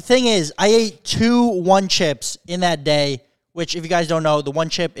 But the thing is, I ate 2 one chips in that day, which if you guys don't know, the one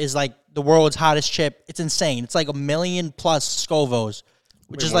chip is like the world's hottest chip. It's insane. It's like 1 million plus Scovos,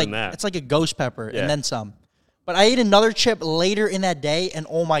 which Way is more like, than that. it's like a ghost pepper Yeah. and then some. But I ate another chip later in that day, and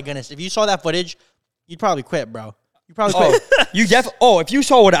oh my goodness, if you saw that footage, you'd probably quit, bro. You'd probably quit. If you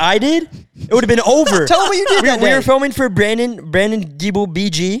saw what I did, it would have been over. Tell them what you did that we day. were filming for Brandon Giebel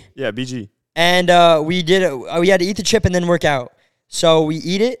BG, Yeah, BG. and we had to eat the chip and then work out. So we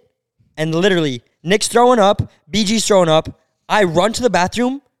eat it, and literally, Nick's throwing up, BG's throwing up. I run to the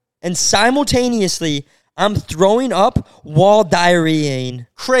bathroom, and simultaneously, I'm throwing up while diarrheaing.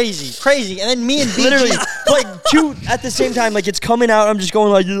 Crazy. And then me and BG, Literally, like two at the same time. Like it's coming out. I'm just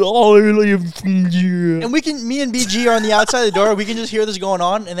going like, oh, yeah. and me and BG are on the outside of the door. We can just hear this going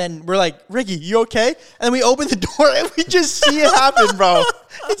on, and then we're like, Ricky, you okay? And then we open the door, and we just see it happen, bro.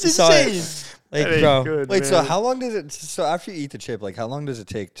 It's Saw it. insane. Like, That ain't bro. good, Wait, so man. how long does it, so after you eat the chip, like, how long does it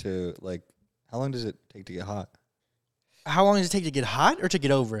take to get hot? How long does it take to get hot or to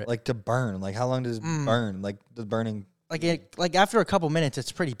get over it? Like, to burn? Like, how long does it burn? Like, the burning. Like after a couple minutes,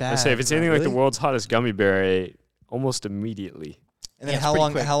 it's pretty bad. I say if it's bro. anything like the really? world's hottest gummy bear, I ate almost immediately. And then Yeah, it's how pretty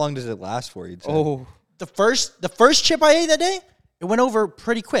long, quick. how long does it last for? You'd say? Oh, the first chip I ate that day, it went over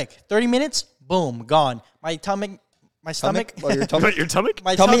pretty quick. 30 minutes, boom, gone. My stomach, Oh, your tummy? Your stomach?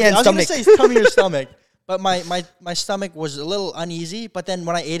 my Tummy and I was stomach. gonna say tummy or stomach, but my stomach was a little uneasy. But then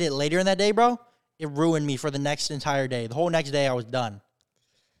when I ate it later in that day, bro, it ruined me for the next entire day. The whole next day, I was done.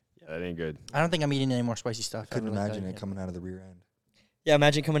 Yeah, that ain't good. I don't think I'm eating any more spicy stuff. Couldn't ever like imagine that it again. coming out of the rear end. yeah.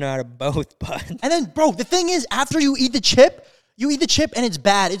 Imagine coming out of both, but And then, bro, the thing is, after you eat the chip and it's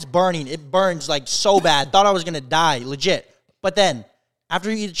bad. It's burning. It burns like so bad. Thought I was gonna die, legit. But then,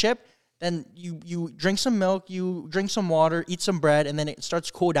 after you eat the chip, then you drink some milk, you drink some water, eat some bread, and then it starts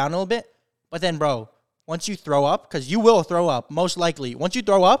to cool down a little bit. But then, bro, once you throw up, because you will throw up, most likely. Once you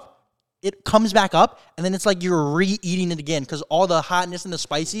throw up, it comes back up, and then it's like you're re-eating it again because all the hotness and the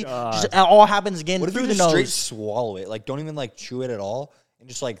spicy just it all happens again What if through you the just straight nose. swallow it? Like, don't even, like, chew it at all and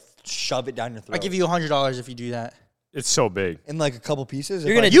just, like, shove it down your throat? I'll give you $100 if you do that. It's so big. in, like, a couple pieces?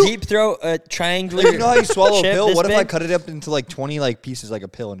 you're If gonna I- deep throat a triangular. Like, you know how you swallow a chip pill? this What if I big? cut it up into, like, 20, like, pieces like a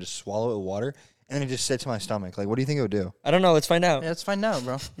pill and just swallow it with water? And then it just sits in my stomach. Like, what do you think it would do? I don't know. Let's find out. Yeah, let's find out,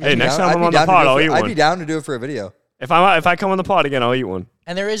 bro. Hey, next Down- time I'd I'm be on the down to pod, do it I'll for- eat I'd one. be down to do it for a video. If I come on the pod again, I'll eat one.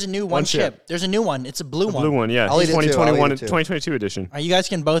 And there is a new One one chip. chip. There's a new one. It's a blue one. Blue one, yeah. I'll eat it too. I'll eat 2021, it too. 2022 edition. All right, you guys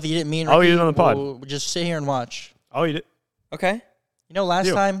can both eat it. Me and I'll Ricky eat it on the pod. will just sit here and watch. I'll eat it. Okay. You know, last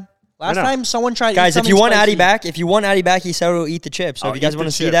Deal. time know. someone tried. Guys, to eat if you want something Addy spicy. back, he said he'll eat the chips. So I'll if you guys eat want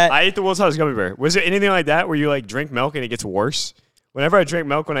the to see chip. that, I ate the World's Hottest Gummy Bear. Was there anything like that where you like drink milk and it gets worse? Whenever I drink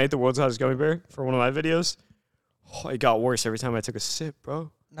milk when I ate the World's Hottest Gummy Bear for one of my videos, it got worse every time I took a sip,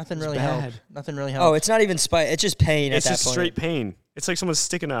 bro. Nothing It's really bad. helped. Nothing really helped. oh, it's not even spice. It's just pain It's at that just point. straight pain. It's like someone's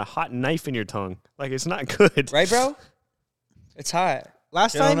sticking a hot knife in your tongue. Like, it's not good. Right, bro? It's hot.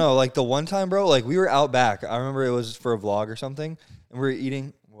 last I don't time. know. Like the one time, bro. Like we were out back. I remember it was for a vlog or something, and we were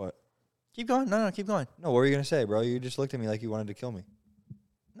eating what? Keep going. No, keep going. No, what were you gonna say, bro? You just looked at me like you wanted to kill me.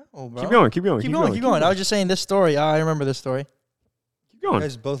 No, bro. Keep going, keep going, Keep going. Keep going. I was just saying this story. I remember this story. Keep You going.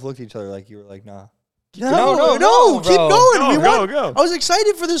 guys both looked at each other like you were like, nah. No, Keep bro. going. we Go, want. go. I was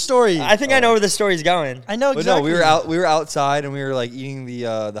excited for this story. I think I know where the story's going. I know But exactly. no, we were outside and we were like eating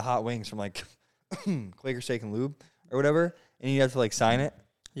the hot wings from like Quaker Steak and Lube or whatever, and you have to like sign it.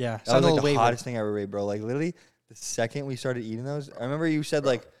 Yeah. That was like the hottest thing I ever ate, bro. Like literally, the second we started eating those, I remember you said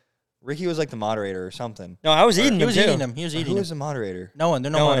like Ricky was like the moderator or something. No, I was eating He them was too. eating them. He was Who eating was them. the moderator? No one.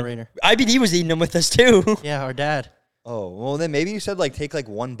 They're no No one. moderator. IBD was eating them with us too. Yeah, our dad. Oh, well then maybe you said like take like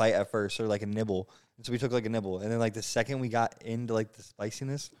one bite at first or like a nibble. And so we took like a nibble, and then like the second we got into like the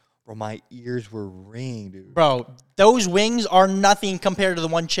spiciness, bro, my ears were ringing, dude. Bro, those wings are nothing compared to the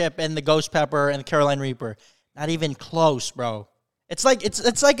one chip and the ghost pepper and the Carolina Reaper. Not even close, bro. It's like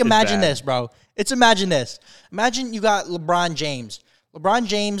imagine bad. this, bro. It's imagine this. Imagine you got LeBron James. LeBron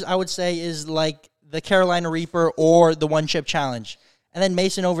James, I would say, is like the Carolina Reaper or the one chip challenge. And then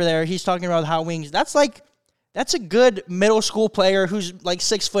Mason over there, he's talking about hot wings. That's a good middle school player who's like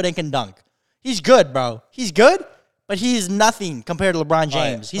 6 foot and can dunk. He's good, bro. He's good, but he's nothing compared to LeBron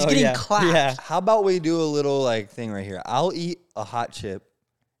James. He's getting clapped. Yeah. How about we do a little like thing right here? I'll eat a hot chip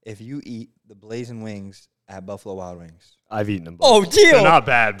if you eat the blazing wings at Buffalo Wild Wings. I've eaten them. Oh, both. deal. They're not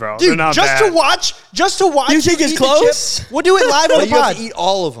bad, bro. They're Dude, not just bad. to watch. You think it's eat the close? chip. We'll do it live on But the you have pod. to eat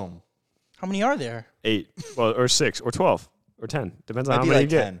all of them. How many are there? 8, well, or 6, or 12, or 10. Depends on Might how be many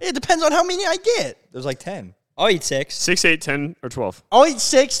like you 10. get. It depends on how many I get. There's like 10. I'll eat 6. 6, 8, 10, or 12. I'll eat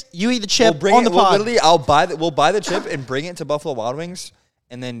 6. You eat the chip on the We'll pod. literally, we'll buy the chip and bring it to Buffalo Wild Wings,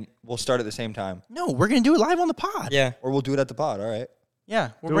 and then we'll start at the same time. No, we're gonna do it live on the pod. Yeah. Or we'll do it at the pod, all right?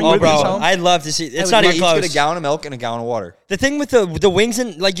 Yeah, we're Do it bringing Oh, with these us. bro, home. I'd love to see. It's We not might even each close. get a gallon of milk and a gallon of water. The thing with the wings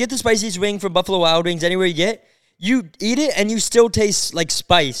and like get the spiciest wing from Buffalo Wild Wings anywhere you get, you eat it and you still taste like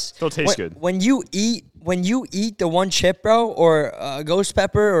spice. Still tastes good. When you eat the one chip, bro, or ghost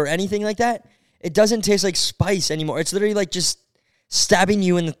pepper or anything like that, it doesn't taste like spice anymore. It's literally like just stabbing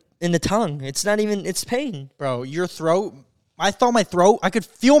you in the tongue. It's not even. It's pain. Bro, your throat. I thought my throat. I could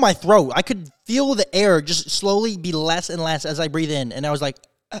feel my throat. I could feel the air just slowly be less and less as I breathe in, and I was like,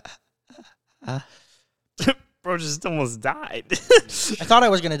 Bro just almost died. I thought I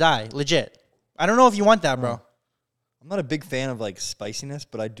was gonna die. Legit. I don't know if you want that, bro. I'm not a big fan of like spiciness,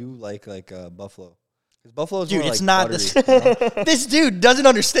 but I do like buffalo. Because buffalo's Dude, more, it's like, not buttery, this. you know? This dude doesn't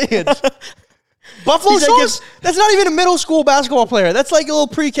understand. Buffalo He's like, sauce? That's not even a middle school basketball player. That's like a little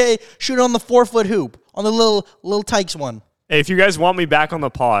pre-K shooting on the 4-foot hoop on the little Tykes one. Hey, if you guys want me back on the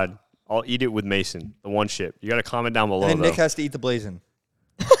pod, I'll eat it with Mason, the one chip. You got to comment down below, And then though. Nick has to eat the blazing.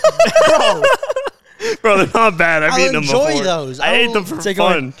 Bro, they're not bad. I've I'll eaten them enjoy before. those. I ate them for Take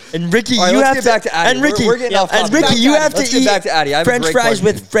fun. on. And Ricky, All right, you let's have get to. back to Addy. And Ricky, We're getting off and topic. Ricky, you have Let's to get eat back to Addy. I have a French great fries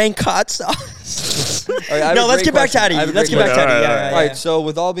with question. Frank hot sauce. All right, I have No, a let's great get back to question. Addy. I have a Let's great get back to question. Addy. All Yeah, right, yeah, All yeah. right, so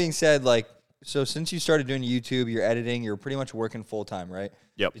with all being said, like, so since you started doing YouTube, you're editing, you're pretty much working full time, right?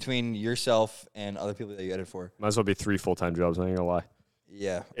 Yep. Between yourself and other people that you edit for. Might as well be 3 full-time jobs. I ain't gonna lie.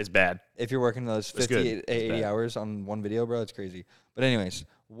 Yeah. It's bad. If you're working those It's 50, good. 80 It's bad. hours on one video, bro, it's crazy. But anyways,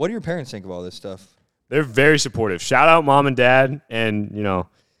 what do your parents think of all this stuff? They're very supportive. Shout out mom and dad, and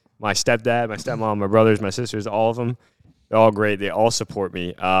my stepdad, my stepmom, my brothers, my sisters, all of them. They're all great. They all support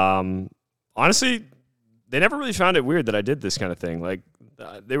me. Honestly, they never really found it weird that I did this kind of thing. Like,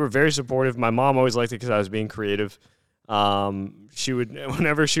 they were very supportive. My mom always liked it because I was being creative.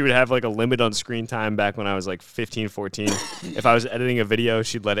 Whenever she would have like a limit on screen time back when I was like 15, 14, if I was editing a video,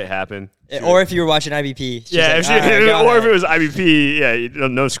 she'd let it happen. Or if you were watching IBP. she's Yeah, like, if she, "All right, go or if ahead." it was IBP, yeah,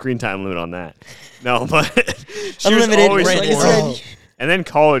 no screen time limit on that. No, but she was Unlimited. always Like, it's supportive. like- And then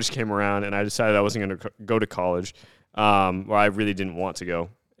college came around, and I decided I wasn't going to go to college, where I really didn't want to go.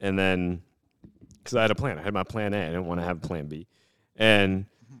 And then, because I had a plan, I had my plan A. I didn't want to have a plan B. And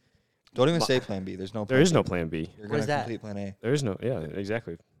Don't even say plan B. There's no plan there is B. no plan B. You're What going is to that? complete plan A. There is no, yeah,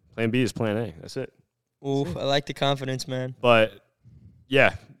 exactly. Plan B is plan A. That's it. Oof, I like the confidence, man. But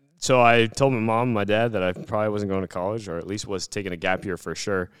yeah, So I told my mom and my dad that I probably wasn't going to college, or at least was taking a gap year for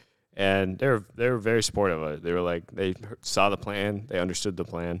sure. And they were very supportive of it. They were like, they saw the plan, they understood the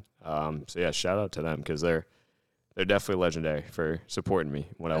plan. So yeah, shout out to them because they're definitely legendary for supporting me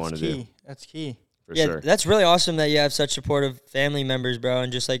what I want to do. That's key. For Yeah, sure. that's really awesome that you have such supportive family members, bro.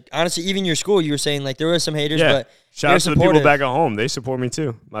 And just like honestly, even your school, you were saying like there were some haters, Yeah. but Shout they're out to the people supportive. back at home. They support me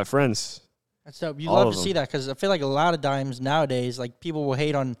too. My friends. That's dope. You All love of to them. see that because I feel like a lot of times nowadays, like people will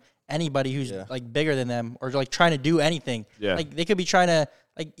hate on anybody who's Yeah. like bigger than them or like trying to do anything. Yeah. Like they could be trying to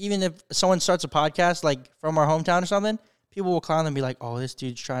like even if someone starts a podcast like from our hometown or something, people will clown them and be like, "Oh, this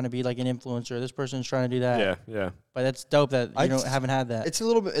dude's trying to be like an influencer. This person's trying to do that." Yeah, yeah. But that's dope that you haven't had that. It's a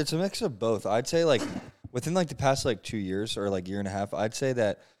little bit. It's a mix of both. I'd say like within like the past like 2 years or like year and a half, I'd say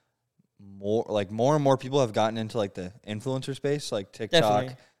that more and more people have gotten into like the influencer space, like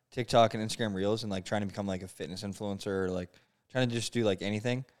Definitely. TikTok and Instagram Reels, and like trying to become like a fitness influencer or like trying to just do like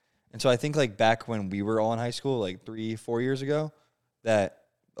anything. And so I think like back when we were all in high school, like 3-4 years ago, that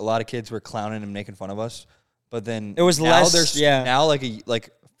a lot of kids were clowning and making fun of us. But then It was now less- there's yeah. now like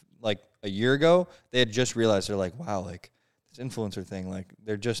a year ago, they had just realized they're like, wow, like this influencer thing, like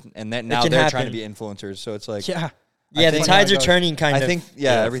they're just and then now can they're trying to happen. be influencers. So it's like yeah. Yeah, I the think- tides are Yeah, it turning kind I of. think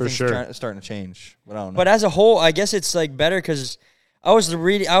Yeah, for everything's sure. starting to change. But I don't know. But as a whole, I guess it's like better because I watched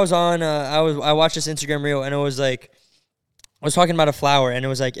this Instagram reel and it was like I was talking about a flower and it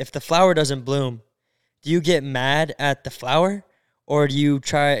was like if the flower doesn't bloom, do you get mad at the flower or do you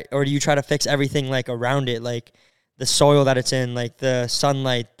try to fix everything like around it, like the soil that it's in, like the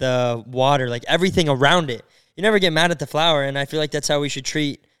sunlight, the water, like everything around it. You never get mad at the flower, and I feel like that's how we should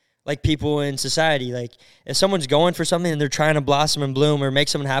treat like people in society. Like if someone's going for something and they're trying to blossom and bloom or make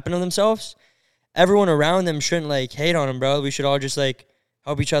something happen to themselves, everyone around them shouldn't like hate on them, bro. We should all just like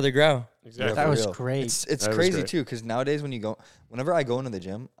help each other grow. Exactly. That for was real. great. It's That was crazy great. too, because nowadays whenever I go into the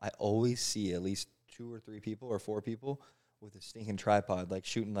gym, I always see at least 2 or 3 people or 4 people with a stinking tripod, like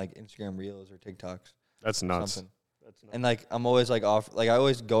shooting like Instagram Reels or TikToks. That's nuts. Something. And like I'm always like I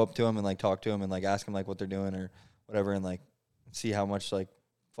always go up to them and like talk to them and like ask them like what they're doing or whatever and like see how much like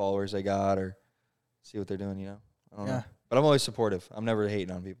followers they got or see what they're doing. You know, I don't Yeah. know. But I'm always supportive. I'm never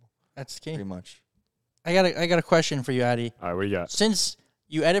hating on people. That's key. Pretty much. I got a question for you, Addy. All right, what do you got? Since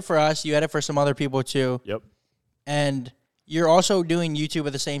you edit for us, you edit for some other people too, Yep. and you're also doing YouTube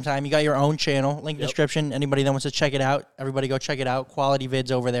at the same time. You got your own channel. Link in the Yep. description. Anybody that wants to check it out, everybody go check it out. Quality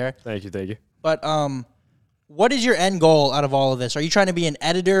vids over there. Thank you. But what is your end goal out of all of this? Are you trying to be an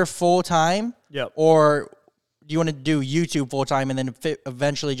editor full time, Yep. or do you want to do YouTube full time and then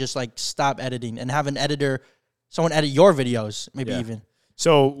eventually just like stop editing and have an editor, someone edit your videos, maybe Yeah. even?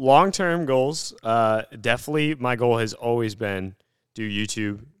 So long-term goals, definitely my goal has always been do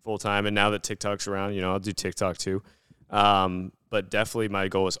YouTube full-time. And now that TikTok's around, I'll do TikTok too. But definitely my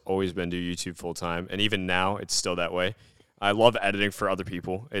goal has always been do YouTube full-time. And even now, it's still that way. I love editing for other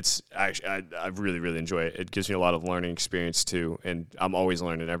people. It's actually, I really, really enjoy it. It gives me a lot of learning experience too. And I'm always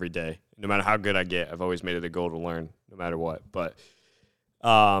learning every day. No matter how good I get, I've always made it a goal to learn no matter what. But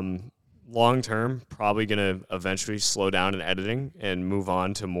long term, probably going to eventually slow down in editing and move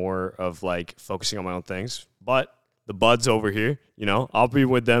on to more of like focusing on my own things. But the buds over here, I'll be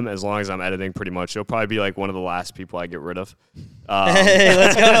with them as long as I'm editing pretty much. It'll probably be like one of the last people I get rid of. Hey,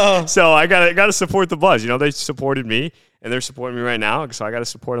 let's go. So I gotta support the buds. They supported me and they're supporting me right now, so I gotta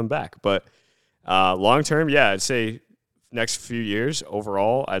support them back. But long term, yeah, I'd say next few years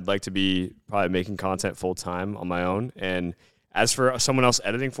overall, I'd like to be probably making content full time on my own. And as for someone else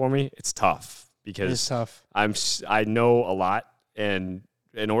editing for me, it's tough because It's tough. I know a lot, and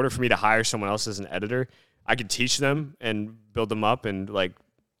in order for me to hire someone else as an editor, I could teach them and build them up and like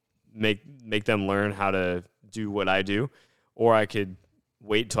make them learn how to do what I do, or I could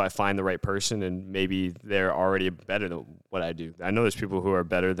wait till I find the right person and maybe they're already better than what I do. I know there's people who are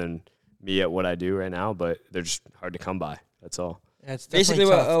better than me at what I do right now, but they're just hard to come by. That's all. Yeah, it's Basically,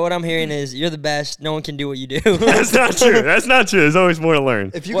 definitely tough. what I'm hearing is you're the best. No one can do what you do. That's not true. That's not true. There's always more to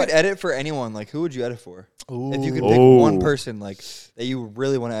learn. If you could edit for anyone, like who would you edit for? If you could Ooh. pick one Ooh. person like that you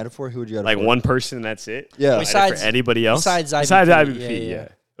really want to edit for, who would you edit Like for? one person, that's it? Yeah. Edit Besides- for anybody else? besides Besides IBP, IBP, yeah. yeah.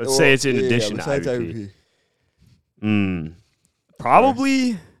 Let's say it's in addition to besides IBP.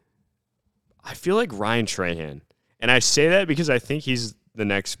 Probably, I feel like Ryan Trahan. And I say that because I think he's the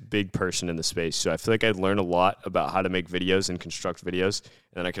next big person in the space. So I feel like I'd learn a lot about how to make videos and construct videos, and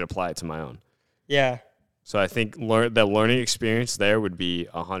then I could apply it to my own. Yeah. So I think that learning experience there would be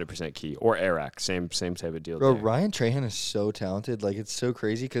 100% key. Or Eric, same type of deal Bro, there. Ryan Trahan is so talented. Like it's so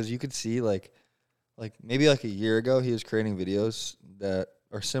crazy because you could see like maybe like a year ago he was creating videos that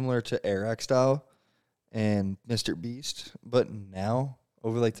are similar to Eric style and Mr. Beast, but now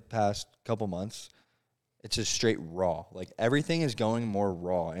over like the past couple months, it's just straight raw. Like everything is going more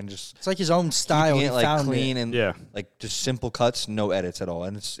raw and just It's like his own style. keeping He it like found clean it. and Yeah. like just simple cuts, no edits at all,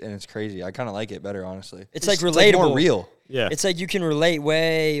 and it's crazy. I kind of like it better, honestly. It's like It's relatable. more real. Yeah. It's like you can relate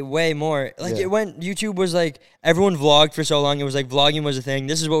way more. Like Yeah. it went. YouTube was like everyone vlogged for so long. It was like vlogging was a thing.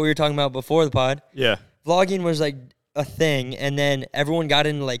 This is what we were talking about before the pod. Yeah. Vlogging was like a thing, and then everyone got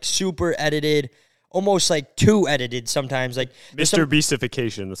into like super edited, almost like too edited sometimes. Like there's Mr. some-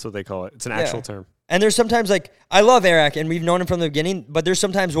 Beastification, that's what they call it. It's an actual term. And there's sometimes like I love Eric, and we've known him from the beginning. But there's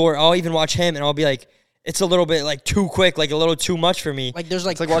sometimes where I'll even watch him, and I'll be like, it's a little bit like too quick, like a little too much for me. Like there's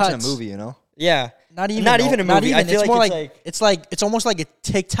like It's like cuts. watching a movie, you know? Yeah, Not even not though. even a Not movie. I even. feel It's like more it's it's almost like a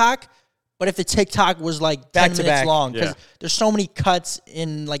TikTok, but if the TikTok was like 10 Back to minutes back. long, because Yeah. there's so many cuts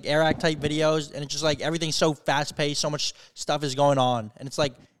in like Eric type videos, and it's just like everything's so fast paced, so much stuff is going on, and it's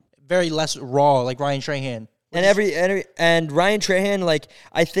like very less raw, like Ryan Trahan. and and Ryan Trahan, like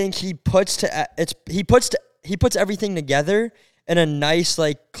I think he puts everything together in a nice,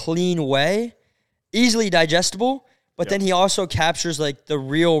 like clean way, easily digestible. But then he also captures like the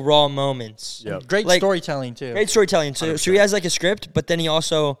real raw moments. Yep. Great Like- storytelling too. Great storytelling. So he has like a script, but then he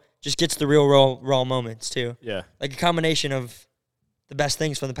also just gets the real raw moments too. Yeah. Like a combination of the best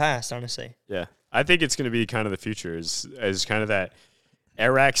things from the past, honestly. Yeah. I think it's going to be kind of the future is kind of that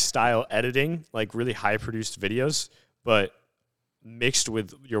Eric style editing, like really high produced videos, but mixed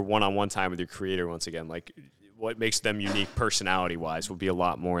with your one-on-one time with your creator once again. Like what makes them unique personality wise will be a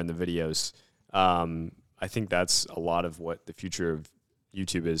lot more in the videos. I think that's a lot of what the future of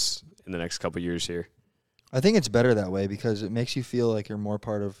YouTube is in the next couple of years here. I think it's better that way because it makes you feel like you're more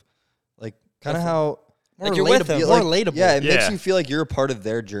part of, like, kind of how. More Like you're with relatable. them. More like, relatable. Yeah, it makes Yeah. you feel like you're a part of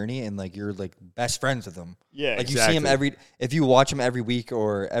their journey and like you're like best friends with them. Yeah, Like you see him if you watch him every week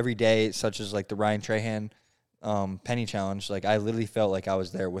or every day, such as like the Ryan Trahan penny challenge. Like I literally felt like I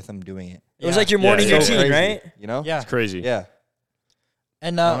was there with him doing it. It was Yeah. like your morning Yeah, routine, Crazy, right? You know? Yeah. It's crazy. Yeah.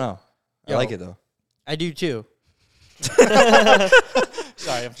 And I don't know. I yo. like it though. I do too. I'm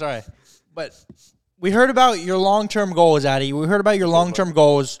sorry. But we heard about your long-term goals, Addy. We heard about your long-term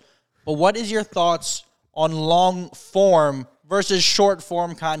goals. But what is your thoughts on long form versus short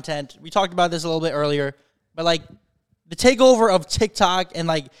form content? We talked about this a little bit earlier, but like the takeover of TikTok and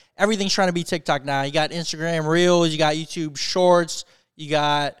like everything's trying to be TikTok now. You got Instagram Reels, you got YouTube Shorts, you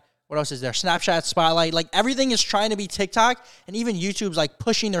got what else is there? Snapchat Spotlight. Like everything is trying to be TikTok, and even YouTube's like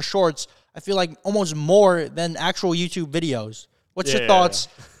pushing their shorts. I feel like almost more than actual YouTube videos. What's your Yeah. thoughts?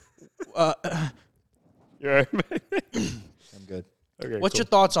 You're right. I'm good. Okay, What's cool. your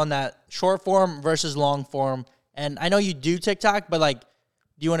thoughts on that short form versus long form? And I know you do TikTok, but like, do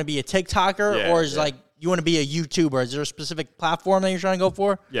you want to be a TikToker Yeah, or is yeah. like you want to be a YouTuber? Is there a specific platform that you're trying to go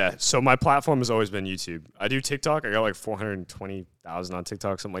for? Yeah, so my platform has always been YouTube. I do TikTok. I got like 420,000 on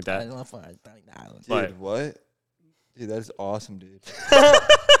TikTok, something like that. Dude, But- what? Dude, that is awesome, dude.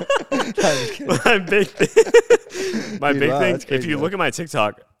 my big thing, Dude, wow, thing that's if crazy, you though. look at my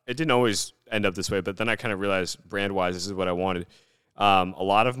TikTok, it didn't always end up this way, but then I kind of realized brand-wise, this is what I wanted. A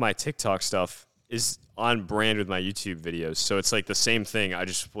lot of my TikTok stuff is on brand with my YouTube videos. So it's like the same thing. I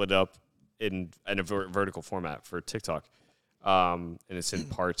just split it up in a vertical format for TikTok. And it's in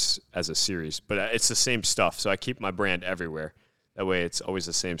parts as a series. But it's the same stuff. So I keep my brand everywhere. That way it's always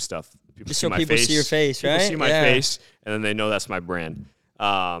the same stuff. People Just see so my people face. see your face, People right? see my Yeah. face, and then they know that's my brand. So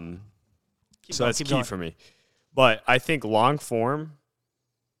going, that's keep key going. for me. But I think long term,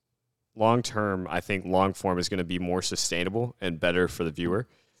 I think long form is going to be more sustainable and better for the viewer.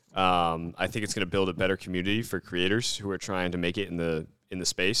 I think it's going to build a better community for creators who are trying to make it in the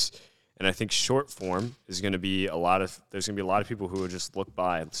space. And I think short form is going to be there's going to be a lot of people who will just look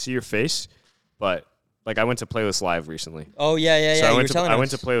by, see your face, but like I went to Playlist Live recently. Oh yeah. So you I were went to telling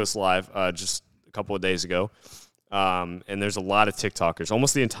us. Playlist Live just a couple of days ago, and there's a lot of TikTokers.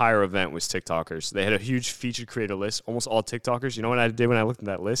 Almost the entire event was TikTokers. They had a huge featured creator list. Almost all TikTokers. You know what I did when I looked at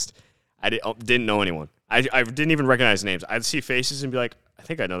that list? I didn't know anyone. I didn't even recognize names. I'd see faces and be like, I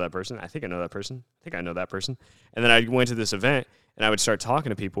think I know that person. I think I know that person. I think I know that person. And then I went to this event and I would start talking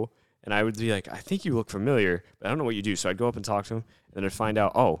to people and I would be like, I think you look familiar, but I don't know what you do. So I'd go up and talk to them and then I'd find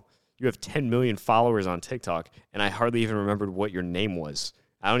out, oh, you have 10 million followers on TikTok, and I hardly even remembered what your name was.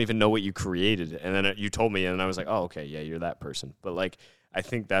 I don't even know what you created. And then you told me, and I was like, oh, okay, yeah, you're that person. But, like, I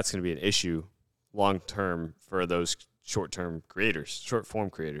think that's going to be an issue long-term for those short-term creators,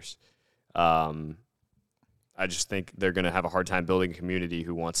 short-form creators. I just think they're going to have a hard time building a community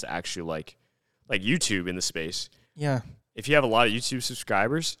who wants to actually, like YouTube in the space. Yeah, If you have a lot of YouTube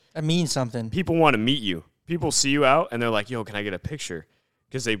subscribers, that means something. people want to meet you. People see you out, and they're like, yo, can I get a picture?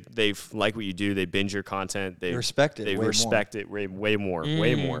 because they like what you do. They binge your content. They respect it They way respect it way more,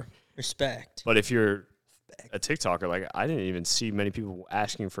 way more. Respect. But if you're a TikToker, like I didn't even see many people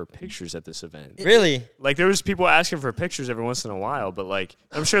asking for pictures at this event. Really? Like there was people asking for pictures every once in a while, but like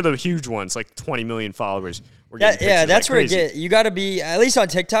I'm sure the huge ones, like 20 million followers, were getting pictures Yeah, that's like where crazy. you got to be, at least on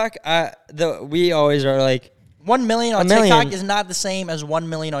TikTok. We always are like, 1 million on A million. TikTok is not the same as 1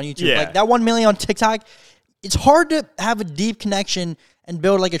 million on YouTube. Yeah. Like that 1 million on TikTok, it's hard to have a deep connection and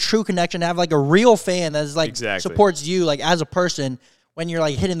build like a true connection, have like a real fan that's like Exactly. supports you like as a person when you're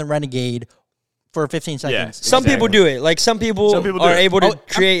like hitting the renegade for 15 seconds. some people do it. Like some people Some people do are it. able to Oh,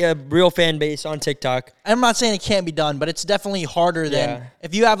 create a real fan base on TikTok. I'm not saying it can't be done, but it's definitely harder than Yeah.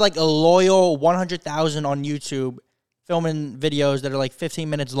 if you have like a loyal 100,000 on YouTube filming videos that are like 15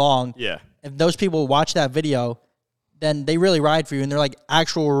 minutes long. Yeah. If those people watch that video, then they really ride for you and they're like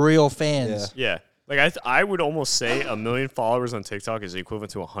actual real fans. Yeah. Like I would almost say 1 million followers on TikTok is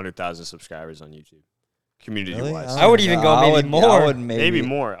equivalent to 100,000 subscribers on YouTube, community Really? wise. I would even go maybe more. I would Maybe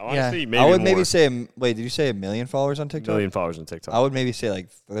more. Honestly, maybe I would more. maybe say. Wait, did you say 1 million followers on TikTok? 1 million followers on TikTok. I would maybe say like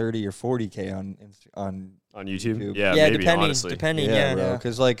 30 or 40K on on YouTube. YouTube. Yeah, Yeah, maybe depending. honestly. Depending, yeah, yeah. bro.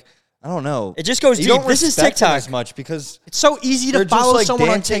 Because like I don't know. It just goes you deep. don't This is respect them TikTok. as much because It's so easy they're to follow just like someone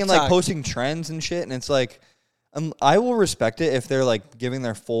on dancing TikTok. and like posting trends and shit, and it's like I will respect it if they're like giving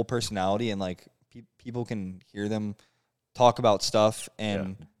their full personality and like people can hear them talk about stuff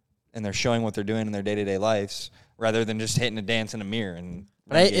and they're showing what they're doing in their day-to-day lives rather than just hitting a dance in a mirror and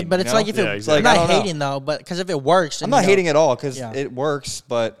But it's like if Yeah, it, exactly. I'm I not don't know. hating though, but because if it works, I'm and, not you know, hating at all because Yeah. it works,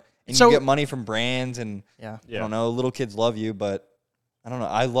 but and So- you get money from brands and Yeah. Yeah. I don't know, little kids love you, but I don't know.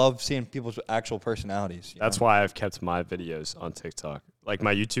 I love seeing people's actual personalities. That's why I've kept my videos on TikTok. Like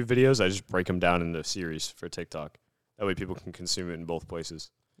my YouTube videos, I just break them down into series for TikTok. That way people can consume it in both places.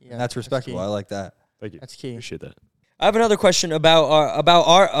 Yeah, That's respectable. key. I like that. Thank you. That's key. Appreciate that. I have another question about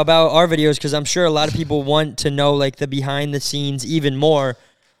our videos because I'm sure a lot of people want to know like the behind the scenes even more.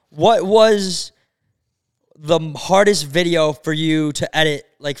 What was the hardest video for you to edit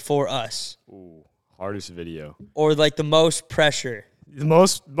like for us, Ooh, hardest video. or like the most pressure? The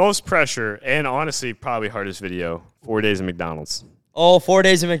most pressure, and honestly, probably hardest video. 4 days at McDonald's. Oh, 4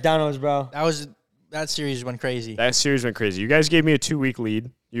 days at McDonald's, bro. That series went crazy. That series went crazy. You guys gave me a 2-week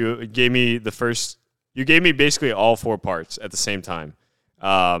lead. You gave me You gave me basically all 4 parts at the same time,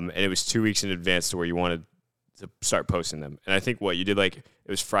 and it was 2 weeks in advance to where you wanted to start posting them. And I think what you did, like it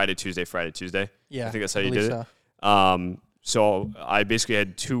was Friday, Tuesday. Yeah, I think that's how I you did believe it. So I basically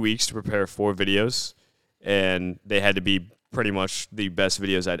had 2 weeks to prepare 4 videos, and they had to be pretty much the best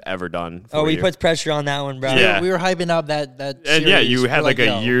videos I'd ever done. Oh, for we you. put pressure on that one, bro. Yeah. We were hyping up that And yeah, series. you had We're like a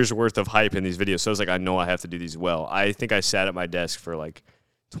yo. year's worth of hype in these videos. So I was like, I know I have to do these well. I think I sat at my desk for like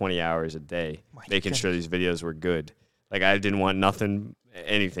 20 hours a day making sure these videos were good. Like I didn't want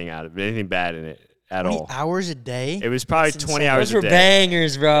anything out of it, anything bad in it at 20 all. hours a day. It was probably That's 20 insane. hours Those were a day.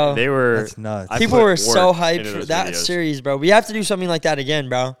 bangers, bro. They were That's nuts. I People put were so work hyped into for those that videos. series, bro. We have to do something like that again,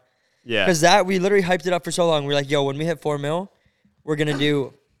 bro. Yeah. Because we literally hyped it up for so long. We're like, yo, when we hit 4 mil, we're gonna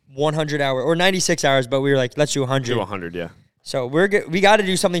do 100 hours or 96 hours. But we were like, let's do 100. Do 100, yeah. So we got to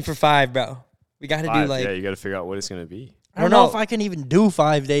do something for 5, bro. We got to do 5, like yeah, you got to figure out what it's going to be. I don't know if I can even do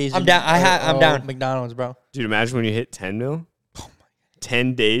 5 days. I'm in- down. I'm down. McDonald's, bro. Dude, imagine when you hit 10 mil.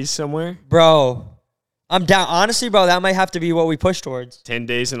 10 days somewhere. bro. I'm down. Honestly, bro, that might have to be what we push towards. 10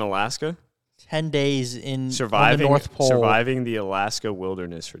 days in Alaska. 10 days on the Surviving North Pole. surviving the Alaska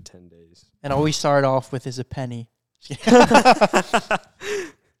wilderness for 10 days. And all we start off with is a penny.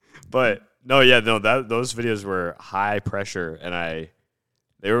 But those videos were high pressure, and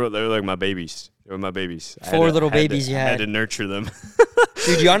they were like my babies. They were my babies. I had 4 to- little had to- babies you I had. had to nurture them.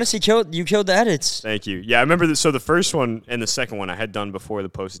 Dude, you honestly killed the edits. Thank you. Yeah, I remember. So the first one and the second one I had done before the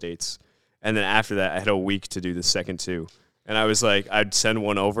post dates, and then after that I had a week to do the second 2. And I was like, I'd send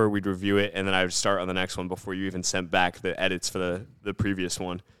one over, we'd review it, and then I would start on the next one before you even sent back the edits for the previous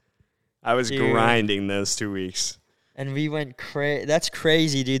one. I was Dude. grinding those 2 weeks. And we went crazy. That's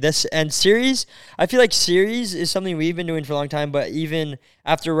crazy, dude. And series, I feel like series is something we've been doing for a long time, but even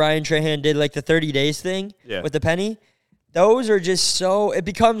after Ryan Trahan did like the 30 days thing with the penny, those are just so, it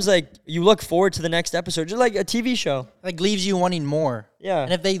becomes like you look forward to the next episode, just like a TV show. Like leaves you wanting more. Yeah.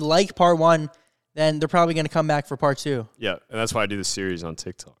 And if they like part 1, then they're probably going to come back for part 2. Yeah, and that's why I do the series on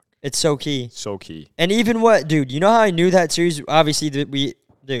TikTok. It's so key. So key. And even dude, you know how I knew that series? Obviously,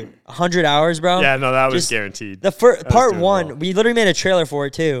 100 hours, bro. Yeah, no, that was Just guaranteed. The first was part doing 1, well. we literally made a trailer for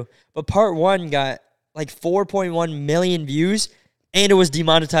it too. But part 1 got like 4.1 million views, and it was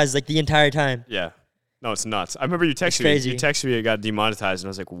demonetized like the entire time. Yeah. No, it's nuts. I remember you texted me. crazy. You texted me. It got demonetized, and I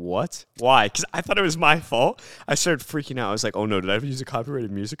was like, "What? Why?" Because I thought it was my fault. I started freaking out. I was like, "Oh no, did I use a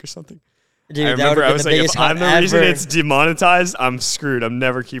copyrited music or something?" Dude, I that remember would I have was been the like, biggest "If I'm con the reason ever. it's demonetized, I'm screwed. I'm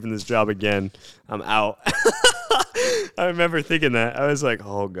never keeping this job again. I'm out." I remember thinking that. I was like,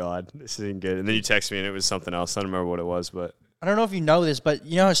 "Oh god, this isn't good." And then you texted me, and it was something else. I don't remember what it was, but I don't know if you know this, but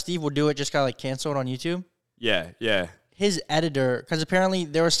you know how Steve will do it just got like canceled on YouTube? yeah. His editor, because apparently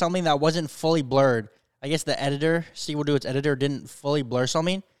there was something that wasn't fully blurred. I guess the editor, Steve will do its editor, didn't fully blur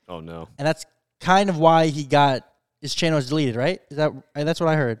something. Oh no. And that's kind of why he got his channel was deleted, right? That's what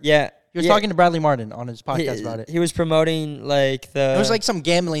I heard. Yeah. He was talking to Bradley Martin on his podcast about it. He was promoting like the. It was like some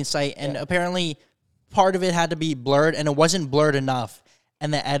gambling site, and apparently part of it had to be blurred, and it wasn't blurred enough.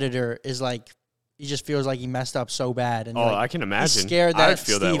 And the editor is like, he just feels like he messed up so bad. And Oh, like, I can imagine. he's scared that I'd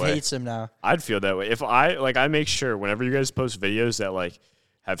feel that Steve way. hates him now. I'd feel that way. If I make sure whenever you guys post videos that like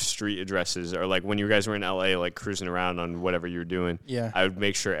have street addresses or like when you guys were in LA like cruising around on whatever you were doing, Yeah. I would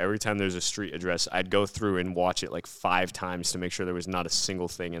make sure every time there's a street address, I'd go through and watch it like 5 times to make sure there was not a single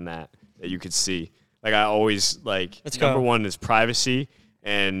thing in that you could see. Like I always like number one is privacy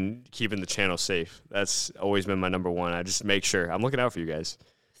and keeping the channel safe. That's always been my number one. I just make sure. I'm looking out for you guys.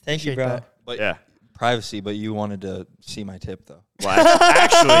 Thank you, Appreciate bro. that. But Yeah. privacy, but you wanted to see my tip though. Well,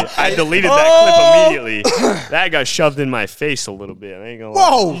 actually, I deleted that clip immediately. That got shoved in my face a little bit. I ain't gonna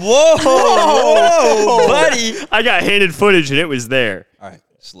lie. Whoa, buddy. I got handed footage and it was there. All right,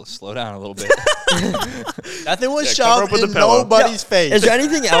 slow down a little bit. Nothing was Yeah, cover up shoved with in the pillow. nobody's face. Is there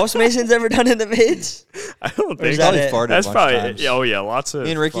anything else Mason's ever done in the vids? I don't is think that Probably it? farted that's a bunch of probably times. yeah, oh yeah, lots of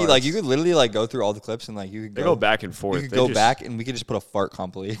Me and Ricky, farts. like you could literally like go through all the clips and like you could They go back and forth. You could They go just- back and we could just put a fart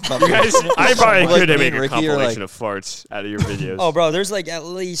compilation. You guys, I probably Like could me make and a Ricky are, compilation like- of farts out of your videos. Oh, bro, there's like at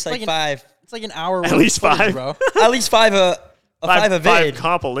least like like an- 5. It's like an hour. At worth least of footage, 5? bro. At least 5 a five vid.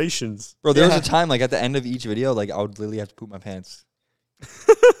 compilations. Bro, there Yeah. was a time like at the end of each video, like I would literally have to poop my pants.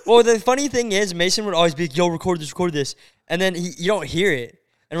 Well, the funny thing is, Mason would always be like, "Yo, record this," and then you don't hear it.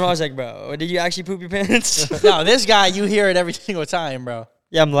 And we're always like, "Bro, did you actually poop your pants?" No, this guy, you hear it every single time, bro.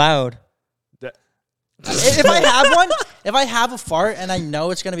 Yeah, I'm loud. If I have one, if I have a fart and I know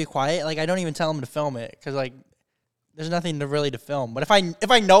it's gonna be quiet, like I don't even tell him to film it because like there's nothing to really to film. But if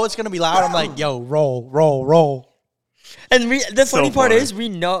I know it's gonna be loud, I'm like, yo, roll. And the So funny part funny. is, we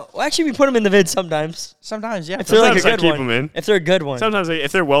know. Well, actually, we put them in the vid sometimes. Sometimes, yeah. If they're like a Sometimes I good keep one. 'em in. If they're a good one. Sometimes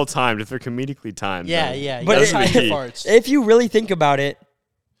if they're well timed, if they're comedically timed. Yeah, then yeah. But But it- time key. farts. If you really think about it,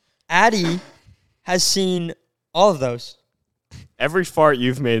 Addy has seen all of those. Every fart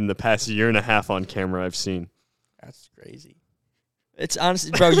you've made in the past year and a half on camera, I've seen. That's crazy. It's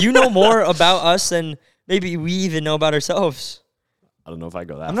honestly, bro, you know more about us than maybe we even know about ourselves. I don't know if I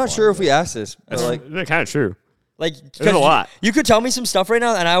go that. I'm not far, sure if but we asked this, but That's like kind of true. Like, There's a lot. You could tell me some stuff right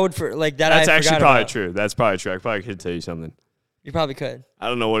now, and I would like that. That's I actually forgot probably about. true. That's probably true. I probably could tell you something. You probably could. I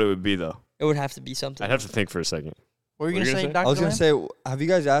don't know what it would be though. It would have to be something. I'd have to think for a second. What were you What gonna were you say, gonna Dr. I was gonna Lamb? say, have you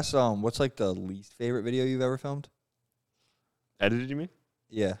guys asked what's like the least favorite video you've ever filmed? Edited, you mean?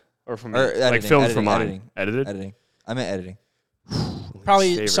 Yeah, Or from Or like editing, filmed editing, from mine? editing. Edited? editing. I meant editing.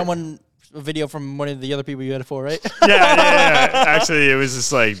 Probably Favorite. a video from one of the other people you had it for, right? Yeah. Actually, it was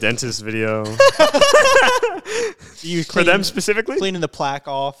just like dentist video. You For them specifically? cleaning the plaque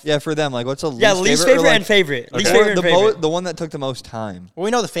off. Yeah, for them, like what's a yeah, least or, favorite like, and favorite. Least Okay. favorite the and favorite. the one that took the most time. Well, we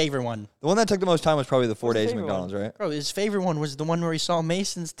know the favorite one. The one that took the most time was probably the 4 What's the days favorite McDonald's, right? Bro, his favorite one was the one where he saw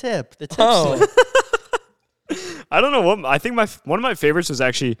Mason's tip. The tip Oh. slip. I don't know what. I think one of my favorites was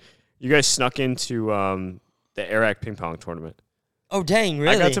actually you guys snuck into the Airac ping pong tournament. Oh, dang,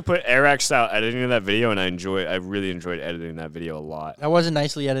 really? I got to put Airac style editing in that video, and I really enjoyed editing that video a lot. That was a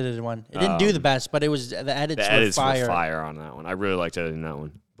nicely edited one. It didn't do the best, but it was the edits The were edits fire. were fire on that one. I really liked editing that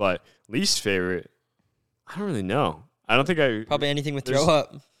one. But least favorite, I don't really know. I don't think I Probably anything with There's- throw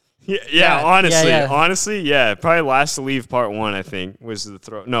up. Yeah, honestly, probably last to leave part 1. I think was the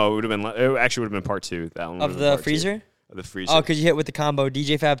throw. No, it would have been. It actually would have been part 2. That one Of would've been the part 2. freezer? Of the freezer. Oh, because you hit with the combo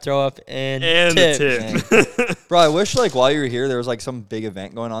DJ Fab throw up and the tip. tip. Bro, I wish like while you were here, there was like some big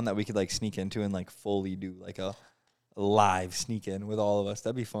event going on that we could like sneak into and like fully do like a live sneak in with all of us.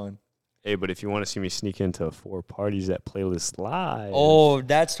 That'd be fun. Hey, but if you want to see me sneak into 4 parties at Playlist Live, Oh,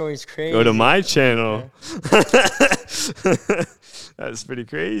 that story's crazy. go to my channel. That's pretty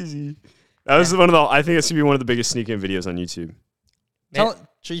crazy. That was one of the. I think it's gonna be one of the biggest sneak in videos on YouTube.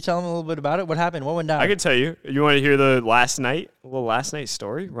 Should you tell him a little bit about it? What happened? What went down? I could tell you. You want to hear the last night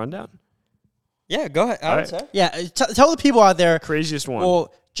story rundown? Yeah, go ahead. I All would right. say. Yeah, tell the people out there. Craziest one.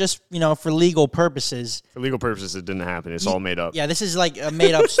 Well, just for legal purposes. For legal purposes, it didn't happen. It's all made up. Yeah, this is like a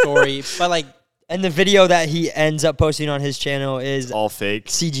made up story, but like And the video that he ends up posting on his channel is All fake.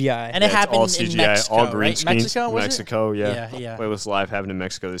 CGI. And it it's happened all in CGI, Mexico, all green right? screens. Mexico, was it? Mexico, yeah. Yeah. Playlist Live happened in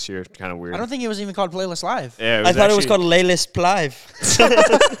Mexico this year. Kind of weird. I don't think it was even called Playlist Live. Yeah, I thought it was actually- called Laylist Live.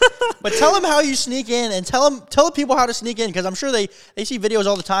 But tell them how you sneak in, and tell the people how to sneak in, because I'm sure they see videos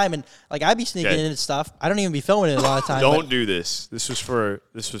all the time, and like I be sneaking Okay. in and stuff. I don't even be filming it a lot of times. Don't do this. This was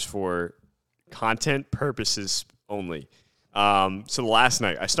for content purposes only. So last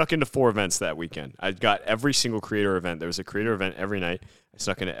night I snuck into 4 events that weekend. I got every single creator event. There was a creator event every night. I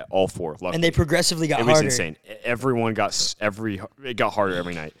snuck into all 4. Luckily. And they progressively got it was harder. insane. Everyone got it got harder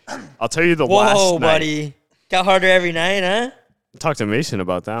every night. I'll tell you the Whoa, last night. buddy. Got harder every night, huh? Talk to Mason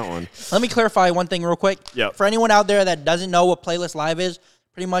about that one. Let me clarify one thing real quick. Yep. For anyone out there that doesn't know what Playlist Live is,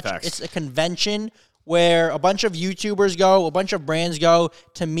 pretty much Facts. it's a convention where a bunch of YouTubers go, a bunch of brands go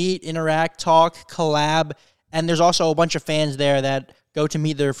to meet, interact, talk, collab, and there's also a bunch of fans there that go to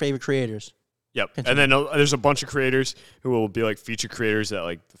meet their favorite creators. Yep. And then there's a bunch of creators who will be like featured creators that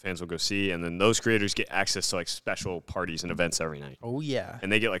like the fans will go see, and then those creators get access to like special parties and events every night. Oh yeah. And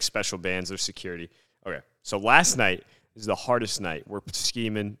they get like special bands, there's security. Okay. So last night is the hardest night. We're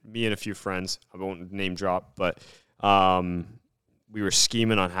scheming, me and a few friends. I won't name drop, but we were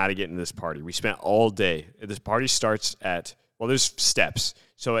scheming on how to get into this party. We spent all day. This party starts at, well, there's steps.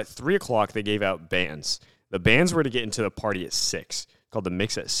 So at 3 o'clock, they gave out bands. The bands were to get into the party at 6, called the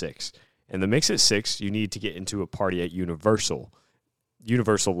Mix at 6. And the Mix at 6, you need to get into a party at Universal.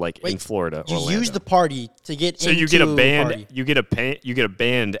 Universal, like in Florida. You Orlando. use the party to get So into you get a band. party. You get a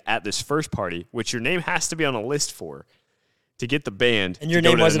band at this first party, which your name has to be on a list for, to get the band. And your to go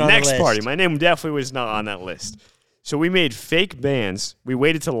name to wasn't on the next list. party. My name definitely was not on that list. So we made fake bands. We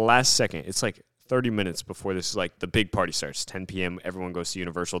waited till the last second. It's like 30 minutes before this is like the big party starts. 10 p.m. Everyone goes to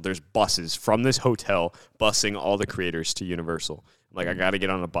Universal. There's buses from this hotel busing all the creators to Universal. I'm like, I got to get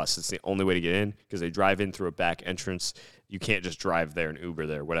on a bus. It's the only way to get in because they drive in through a back entrance. You can't just drive there and Uber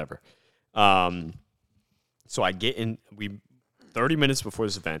there, whatever. So I get in. 30 minutes before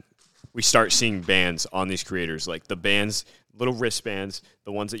this event, we start seeing bands on these creators, like the bands, little wristbands,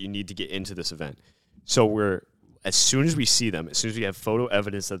 the ones that you need to get into this event. So as soon as we see them, as soon as we have photo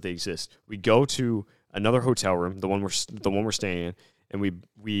evidence that they exist, we go to another hotel room, the one we're staying in, and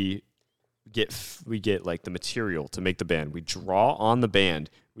we get like the material to make the band. We draw on the band.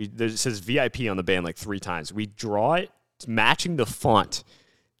 It says VIP on the band like 3 times. We draw it matching the font.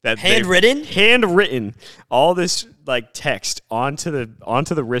 Handwritten. All this like text onto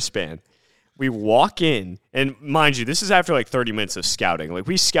the wristband. We walk in, and mind you, this is after like 30 minutes of scouting. Like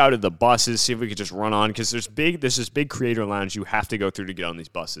we scouted the buses, see if we could just run on, because there's this big creator lounge you have to go through to get on these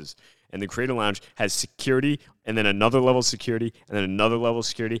buses. And the creator lounge has security, and then another level of security, and then another level of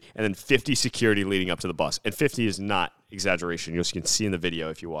security, and then 50 security leading up to the bus. And 50 is not exaggeration. You can see in the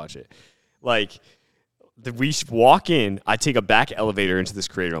video if you watch it. Like, we walk in, I take a back elevator into this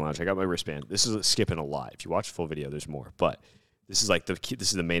creator lounge. I got my wristband. This is skipping a lot. If you watch the full video, there's more. But this is like this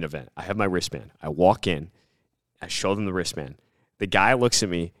is the main event. I have my wristband. I walk in. I show them the wristband. The guy looks at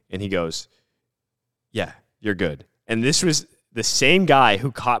me, and he goes, "Yeah, you're good." And this was the same guy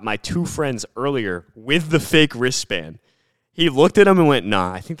who caught my 2 friends earlier with the fake wristband. He looked at him and went,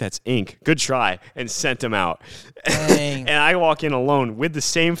 "Nah, I think that's ink. Good try," and sent him out. Dang. And I walk in alone with the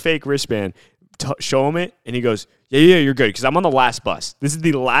same fake wristband, show him it, and he goes, yeah, you're good, because I'm on the last bus. This is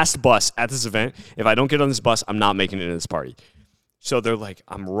the last bus at this event. If I don't get on this bus, I'm not making it into this party. So they're like,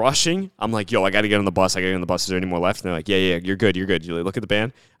 I'm rushing. I'm like, yo, I got to get on the bus. I got to get on the bus. Is there any more left? And they're like, yeah, you're good. You look at the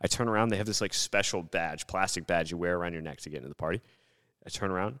band. I turn around. They have this like special badge, plastic badge you wear around your neck to get into the party. I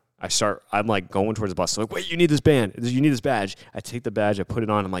turn around. I'm like going towards the bus. They're like, wait, you need this band. You need this badge. I take the badge. I put it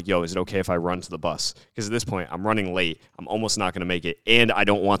on. I'm like, yo, is it okay if I run to the bus? Because at this point, I'm running late. I'm almost not going to make it. And I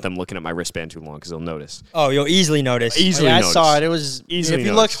don't want them looking at my wristband too long because they'll notice. Oh, you'll easily notice. Yeah, I saw it. It was Easily if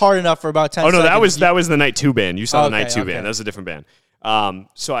you noticed. looked hard enough for about 10 Oh, seconds. no, that was the night 2 band. You saw the night 2 okay. band. That was a different band.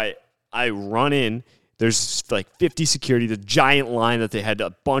 So I run in. There's like 50 security, the giant line that they had a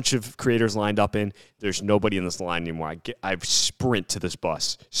bunch of creators lined up in. There's nobody in this line anymore. I sprint to this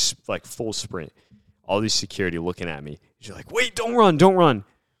bus, like full sprint. All these security looking at me. You're like, wait, don't run.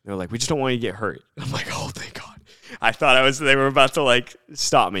 They're like, we just don't want you to get hurt. I'm like, oh, thank God. I thought they were about to like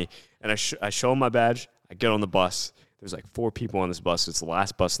stop me. And I show them my badge. I get on the bus. There's like 4 people on this bus. It's the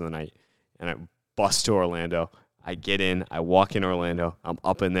last bus of the night. And I bus to Orlando. I get in, I walk in Orlando, I'm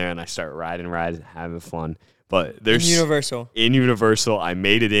up in there, and I start riding, having fun. But there's Universal. in Universal. I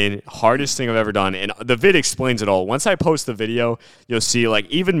made it in. Hardest thing I've ever done. And the vid explains it all. Once I post the video, you'll see like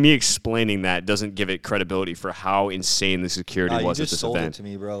even me explaining that doesn't give it credibility for how insane the security You was at just this sold event. it to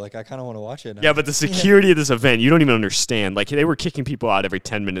me, bro. Like I kind of want to watch it now. Yeah, but the security of this event, you don't even understand. Like they were kicking people out every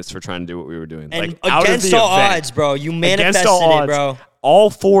 10 minutes for trying to do what we were doing. And like out of against the all event. odds, bro. You Against manifested all it, odds, bro. all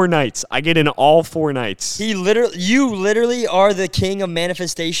 4 nights. I get in all 4 nights. You literally are the king of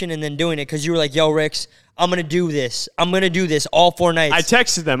manifestation and then doing it because you were like, yo, Ricks, I'm going to do this. I'm going to do this all 4 nights. I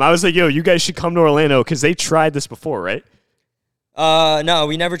texted them. I was like, yo, you guys should come to Orlando because they tried this before, right? No,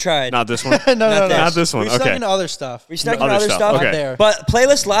 we never tried. Not this one. no, Not this one. We stuck Okay. into other stuff. We stuck in Other other stuff. stuff. Okay. Not there. But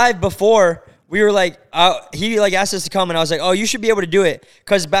Playlist Live before, we were like, he like asked us to come, and I was like, oh, you should be able to do it.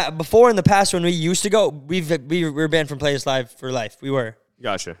 Because before in the past when we used to go, we were banned from Playlist Live for life. We were,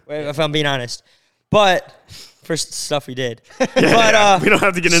 Gotcha. if I'm being honest. But for stuff we did. But we don't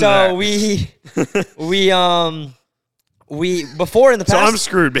have to get into that. So we before in the So past. I'm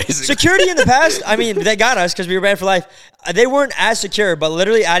screwed, basically. Security in the past, I mean, they got us because we were banned for life. They weren't as secure, but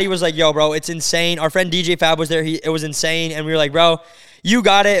literally, Addy was like, "Yo, bro, it's insane." Our friend DJ Fab was there. It was insane, and we were like, "Bro, you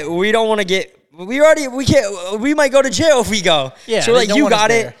got it. We don't want to get. We can't. We might go to jail if we go." Yeah, So they like, don't you want us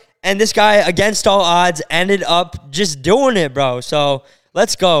got it. there. And this guy, against all odds, ended up just doing it, bro. So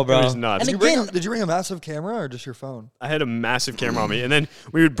let's go, It bro. was nuts. And Did you bring a massive camera or just your phone? I had a massive camera on me, and then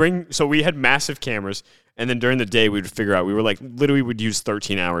we would bring. So we had massive cameras, and then during the day we would figure out. We were like literally would use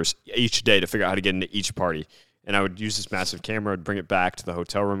 13 hours each day to figure out how to get into each party. And I would use this massive camera, I'd bring it back to the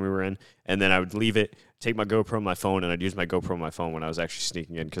hotel room we were in, and then I would leave it, take my GoPro on my phone, and I'd use my GoPro on my phone when I was actually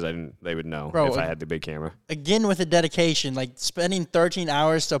sneaking in because they would know Bro, if I had the big camera. Again, with the dedication, like spending 13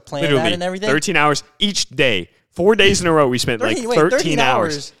 hours to plan Literally, that and everything. 13 hours each day. 4 days in a row, we spent like 13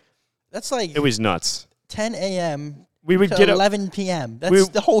 hours. That's like It was nuts. 10 a.m. We would to get up. 11 p.m. That's We-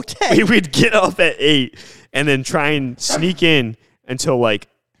 the whole day. We would get up at 8 and then try and sneak in until like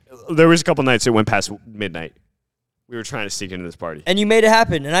there was a couple nights it went past midnight. We were trying to sneak into this party. And you made it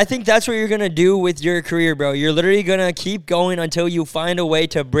happen. And I think that's what you're going to do with your career, bro. You're literally going to keep going until you find a way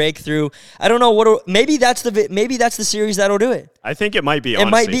to break through. I don't know maybe that's the series that'll do it. I think it might be. It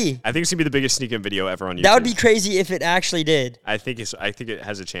might honestly. be. I think it's gonna be the biggest sneak-in video ever on YouTube. That would be crazy if it actually did. I think it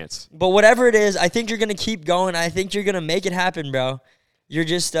has a chance. But whatever it is, I think you're going to keep going. I think you're going to make it happen, bro. You're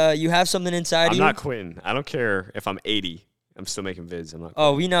just you have something inside I'm you. not quitting. I don't care if I'm 80. I'm still making vids. I'm not.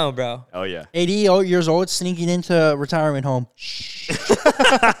 Oh, we know, bro. Oh yeah. 80 years old, sneaking into retirement home.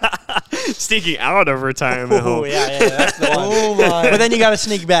 Sneaking out of retirement home. yeah, that's the one. Oh my. But then you got to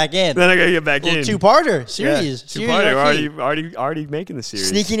sneak back in. Then I gotta get back Well, in. two-parter series. Two Series party. RP. Already making the series.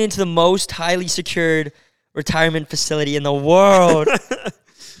 Sneaking into the most highly secured retirement facility in the world.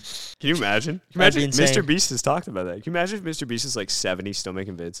 Can you imagine? That'd be Imagine insane. Mr. Beast has talked about that. Can you imagine if Mr. Beast is like 70 still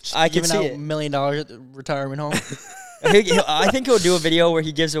making vids? I can Giving see out it. $1 million at the retirement home. I think he'll do a video where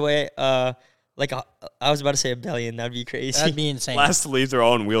he gives away I was about to say $1 billion. That'd be crazy. That'd be insane. Last to leave, they're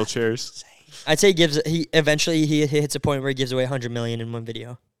all in wheelchairs. I'd say he eventually hits a point where he gives away $100 million in one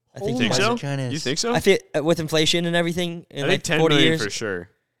video. I think Oh Think my so? goodness. You think so? I feel with inflation and everything in I like think 10 40 million years. for sure.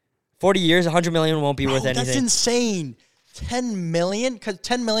 40 years, $100 million won't be worth That's anything. insane. 10 million? Because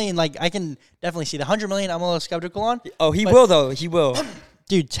 10 million, like, I can definitely see. The 100 million, I'm a little skeptical on. Oh, he But- will though. He will.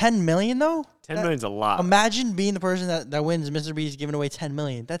 Dude, 10 million, though? 10 million's a lot. Imagine being the person that wins Mr. Beast giving away 10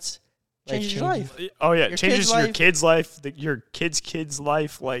 million. That's changes your life. Oh yeah, Your changes kid's your life. kid's life, your kid's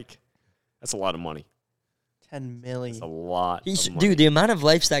life. Like, that's a lot of money. 10 million. That's a lot. He's, of money. dude, the amount of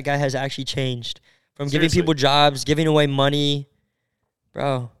lives that guy has actually changed from giving Seriously. people jobs, giving away money,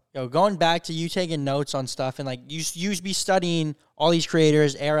 bro. Yo, going back to you taking notes on stuff and like you be studying all these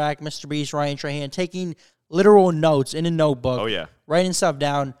creators, Eric, Mr. Beast, Ryan Trahan, taking literal notes in a notebook. Oh yeah. Writing stuff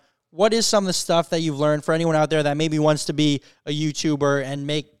down. What is some of the stuff that you've learned for anyone out there that maybe wants to be a YouTuber and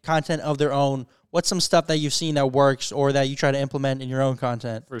make content of their own? What's some stuff that you've seen that works or that you try to implement in your own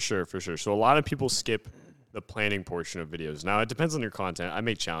content? For sure. So a lot of people skip the planning portion of videos. Now it depends on your content. I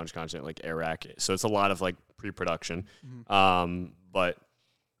make challenge content like Eric, so it's a lot of like pre-production. But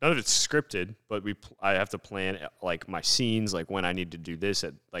none of it's scripted. But I have to plan like my scenes, like when I need to do this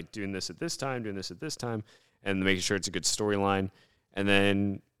at like doing this at this time, and making sure it's a good storyline. And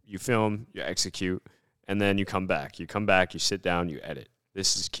then you film, you execute, and then you come back. You sit down, you edit.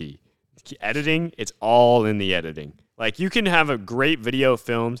 This is key. Editing, it's all in the editing. Like, you can have a great video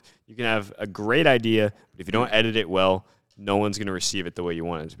filmed, you can have a great idea, but if you don't edit it well, no one's going to receive it the way you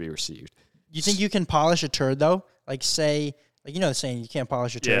want it to be received. You think you can polish a turd though? Like say, like you know the saying, you can't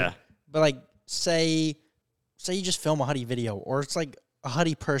polish a turd. Yeah. But like say you just film a Huddy video, or it's like a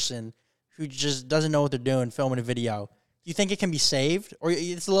Huddy person who just doesn't know what they're doing filming a video. Do you think it can be saved, or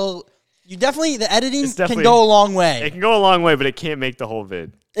it's a little You definitely the editing It's can definitely- go a long way. It can go a long way, but it can't make the whole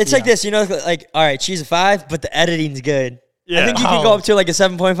vid. It's like this, you know, like, all right, she's a 5, but the editing's good. Yeah. I think you can go up to like a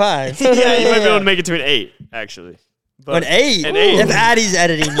 7.5. Yeah, you might be able to make it to an 8, actually. But An 8. An 8. If Addie's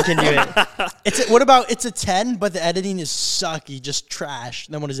editing, you can do it. What about it's a 10, but the editing is sucky, just trash.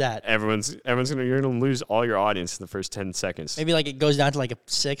 Then what is that? You're gonna lose all your audience in the first 10 seconds. Maybe like it goes down to like a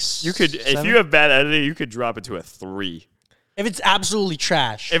 6. You could, if you have bad editing, you could drop it to a 3. if it's absolutely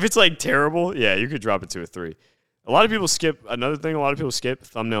trash. If it's like terrible, yeah, you could drop it to a 3. A lot of people skip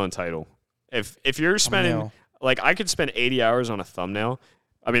thumbnail and title. If you're spending Thumbnail. like I could spend 80 hours on a thumbnail.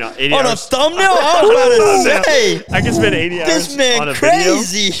 I mean, 80 On a hours. thumbnail? I was about to say. I could spend 80 hours This on man a video.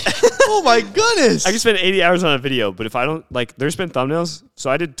 crazy. Oh my goodness. I can spend 80 hours on a video, but if I don't like, there's been thumbnails.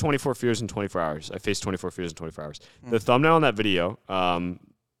 So I did 24 fears in 24 hours. I faced 24 fears in 24 hours. The thumbnail on that video,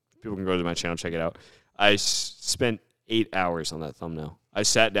 people can go to my channel, check it out. I spent 8 hours on that thumbnail. I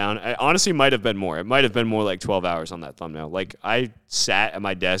sat down. I honestly might have been more. It might have been more like 12 hours on that thumbnail. Like I sat at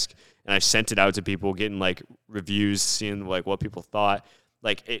my desk and I sent it out to people, getting like reviews, seeing like what people thought.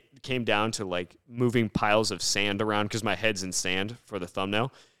 Like it came down to like moving piles of sand around because my head's in sand for the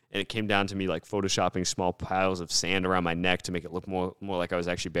thumbnail. And it came down to me like photoshopping small piles of sand around my neck to make it look more like I was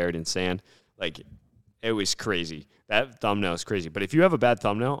actually buried in sand. Like it was crazy. That thumbnail is crazy. But if you have a bad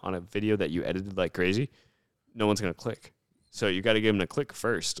thumbnail on a video that you edited like crazy, no one's going to click. So you got to get them to click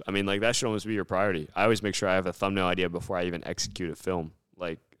first. I mean, like that should almost be your priority. I always make sure I have a thumbnail idea before I even execute a film,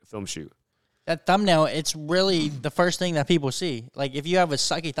 like a film shoot. that thumbnail, it's really the first thing that people see. Like if you have a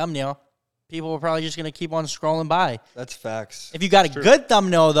sucky thumbnail, people are probably just gonna keep on scrolling by. That's facts. If you got a good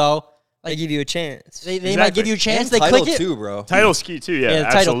thumbnail though, They give you a chance. they might give you a chance. And They title click it. too, bro. Title's key too, yeah. Yeah, the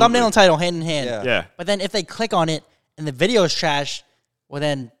title, absolutely. thumbnail and title, hand in hand. Yeah. Yeah. But then if they click on it and the video is trash, well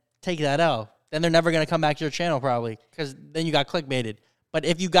then take that out. Then they're never gonna come back to your channel probably because then you got clickbaited. But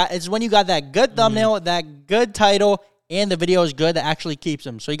if you got, it's when you got that good thumbnail, that good title, and the video is good that actually keeps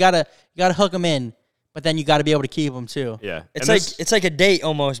them. So you gotta hook them in, but then you gotta be able to keep them too. Yeah. It's And like this- it's like a date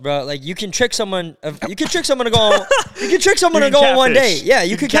almost, bro. Like you can trick someone. You can trick someone to go. On, you can trick someone You to can go on one catfish. date. Yeah,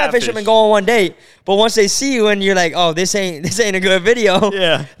 you You can can catfish them catfish. and go on one date. But once they see you and you're like, oh, this ain't a good video.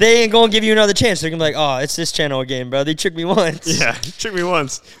 Yeah. They ain't gonna give you another chance. They're gonna be like, oh, it's this channel again, bro. They tricked me once. yeah. Trick me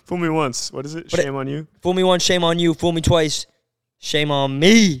once, fool me once. What is it? But Shame on you. Fool me once, shame on you. Fool me twice, shame on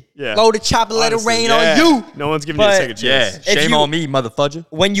me. Yeah. Blow the chopper, let it Honestly, rain yeah. on you. No one's giving you a But- second chance. If Shame you- on me, motherfudger.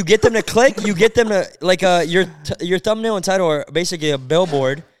 When you get them to click, you get them to like your thumbnail and title are basically a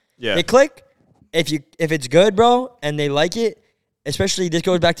billboard. Yeah. They click. If it's good, bro, and they like it, especially this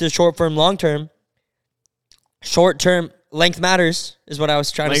goes back to the short term, long term. Short term length matters is what I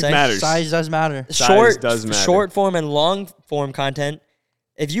was trying Length to say. matters. Size does matter. Size does matter. Short form and long form content.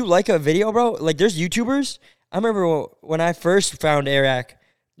 If you like a video, bro, like there's YouTubers. I remember when I first found Eric,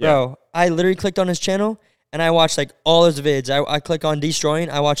 bro. I literally clicked on his channel and I watched like all his vids. I click on Destroying.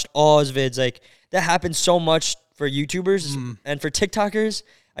 I watched all his vids. Like that happens so much for YouTubers and for TikTokers.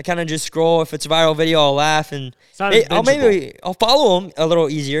 I kind of just scroll. If it's a viral video, I'll laugh and not I'll follow him a little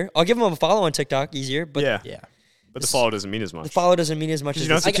easier. I'll give him a follow on TikTok easier, but Yeah. But the follow doesn't mean as much. the follow doesn't mean as much as You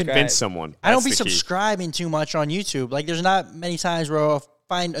don't have the to subscribe. convince someone. I don't That's be the key. subscribing too much on YouTube. Like there's not many times where I'll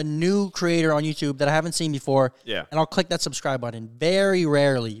find a new creator on YouTube that I haven't seen before. Yeah. And I'll click that subscribe button. Very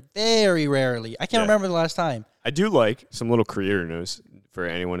rarely. Very rarely. I can't Yeah. remember the last time. I do like some little creator news for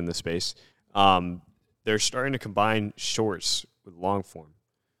anyone in the space. They're starting to combine shorts with long form.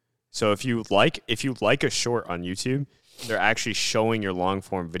 So if you like a short on YouTube, they're actually showing your long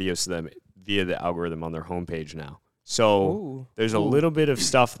form videos to them via the algorithm on their homepage now. So Ooh. there's a little bit of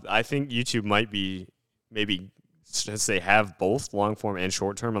stuff. I think YouTube might be maybe since they have both long form and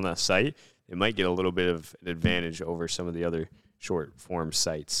short term on that site, it might get a little bit of an advantage over some of the other short form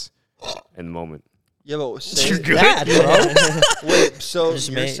sites in the moment. Yeah, but say, Bad, bro. wait, so Just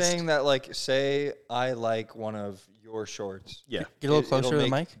you're amazed. saying that, like, say I like one of your shorts. Yeah. Get a little It'll closer to the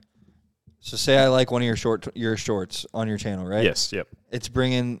make- mic. So say I like one of your shorts on your channel, right? Yes. Yep. It's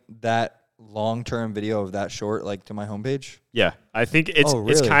bringing that long-term video of that short, like, to my homepage? Yeah, I think it's Oh,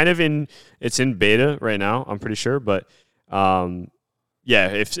 it's really? kind of in beta right now. I'm pretty sure, but yeah,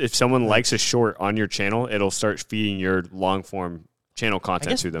 if someone likes a short on your channel, it'll start feeding your long form channel I content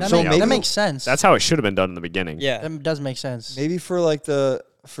guess to them. that, So make- maybe- that makes sense. That's how it should have been done in the beginning. Yeah. That does make sense. Maybe for, like,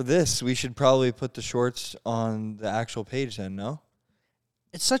 for this, we should probably put the shorts on the actual page then, no?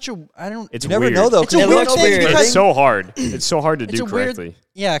 It's such a, I don't, It's You never weird. know, though. It's a 'cause It weird looks thing weird. But because it's so hard. It's so hard to It's do a weird- correctly.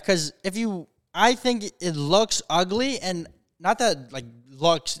 yeah, because I think it looks ugly and not that like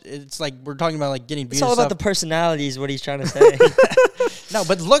looks, it's like we're talking about like getting views It's all and about the stuff. personality is what he's trying to say. No,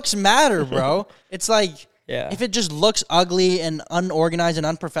 but looks matter, bro. It's like, Yeah. if it just looks ugly and unorganized and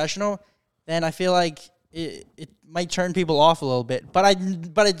unprofessional, then I feel like it might turn people off a little bit. But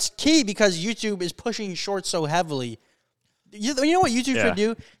it's key because YouTube is pushing shorts so heavily. You know what YouTube should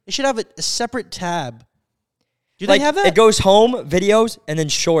do? They should have a separate tab. Do they have that? It goes home, videos, and then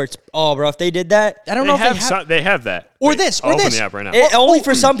shorts. Oh, bro, if they did that, I don't know if they have that. Or Wait, this, I'll or open this. the app right now. only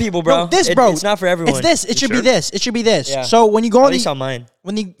for some people, bro. No, this, bro. It's not for everyone. It's this. It should be sure? this. It should be this. Yeah. So when you go At on least on mine.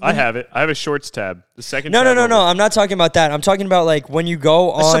 I have it. I have a shorts tab. The second. No. tab over. I'm not talking about that. I'm talking about like when you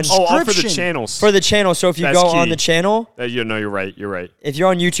go on Oh, for the subscription. channels. for the channel. So if you That's go on key. the channel, You're right. You're right. if you're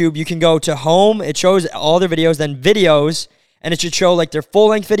on YouTube, you can go to home. It shows all their videos, then videos, and it should show like their full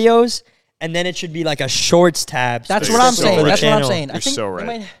length videos, and then it should be like a shorts tab. That's You're what I'm so saying. right. That's what I'm Channel. saying. I You're think so they right.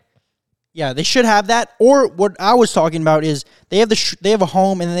 might- yeah, they should have that. Or what I was talking about is they have they have a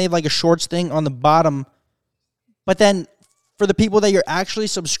home and then they have like a shorts thing on the bottom. But then for the people that you're actually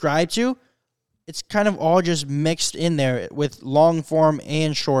subscribed to, it's kind of all just mixed in there with long form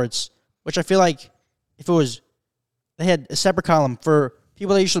and shorts, which I feel like if it was, they had a separate column for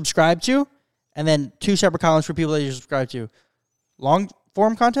people that you subscribe to, and then 2 separate columns for people that you subscribe to. Long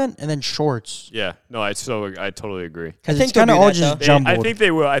form content and then shorts. Yeah. No, I totally agree. Because think it's kind of they'll all do that, just though. jumbled. I think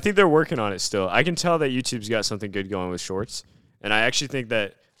they will. I think they're working on it still. I can tell that YouTube's got something good going with shorts, and I actually think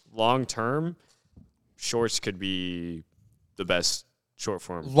that long term, shorts could be the best short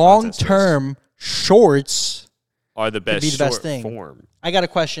form. Long content space. term shorts. are the best be the best short thing. form. I got a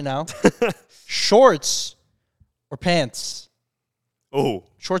question now. Shorts or pants? Oh,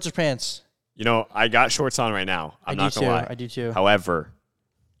 Shorts or pants? you know, I got shorts on right now. I'm not gonna lie. I do too. However,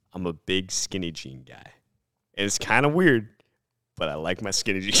 I'm a big skinny jean guy. And it's kind of weird, but I like my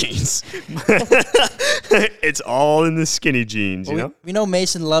skinny jeans. It's all in the skinny jeans, you know? We know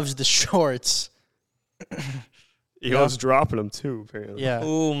Mason loves the shorts. He loves dropping them too, apparently. Yeah.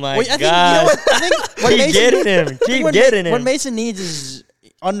 Oh my Wait, god! I think what Keep Mason, getting him. I think Keep what getting him. What Mason needs is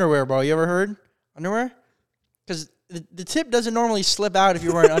underwear, bro. You ever heard underwear? Because the tip doesn't normally slip out if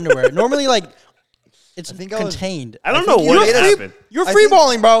you're wearing underwear. Normally, like it's think I was- contained. I don't know think what you made happened. You're I free think-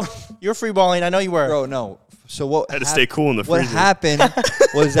 balling, bro. You're free balling. I know you were. Bro, no. So what? I had to stay cool in the What freezer. happened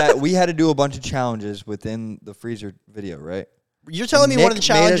was that we had to do a bunch of challenges within the freezer video, right? You're telling me Nick one of the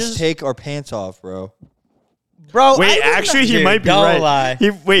made us challenges, take our pants off, bro. bro. Wait, I was actually, not- he Dude, might be don't right. lie.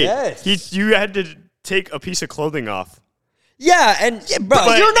 Yes. You had to take a piece of clothing off. Yeah, and bro,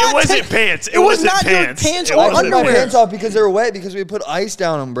 But you're not it wasn't ta- pants. it was wasn't not your pants. pants It or wasn't I took my underwear. pants off because they were wet because we put ice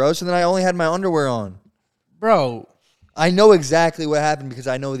down them, bro. So then I only had my underwear on. bro. I know exactly what happened because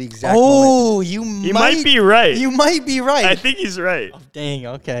I know the exact moment. Oh, you He might be right. You might be right. I think he's right. Dang.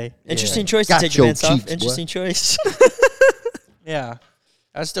 Okay. interesting choice to Got take your your pants off. cheeks, boy. Interesting choice. Yeah.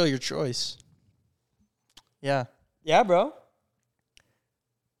 That's still your choice. Yeah. Yeah, bro.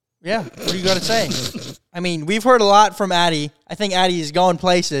 Yeah. What do you got to say? I mean, we've heard a lot from Addy. I think Addy is going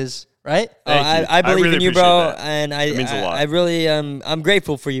places, right? Thank you. I believe really in you, appreciate bro, that. and It means a lot. I really I'm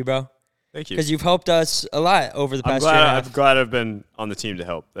grateful for you, bro, Thank you. because you've helped us a lot over the I'm past year and a glad. half. I'm glad I've been on the team to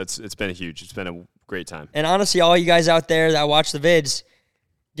help. It's been huge. It's been a great time. And honestly, all you guys out there that watch the vids,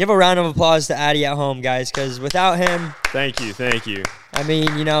 give a round of applause to Addy at home, guys, because without him, Thank you. Thank you. I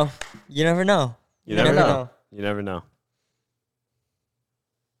mean, you know, you never know. You never never know. You never know.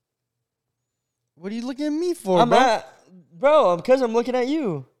 What are you looking at me for, bro, because I'm looking at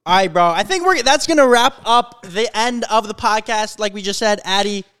you. All right, bro. I think that's going to wrap up the end of the podcast. Like we just said,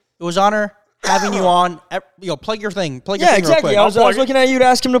 Addy, it was honor having you on. Plug your thing. Plug your Yeah, thing exactly. real I quick. was looking at you to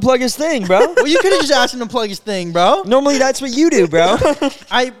ask him to plug his thing, bro. Well, you could have just asked him to plug his thing, bro. Normally, that's what you do, bro.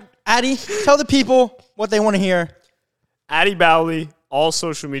 Addy, tell the people what they want to hear. Addy Bowley, all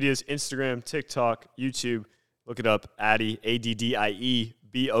social medias, Instagram, TikTok, YouTube. Look it up. Addy, ADDIE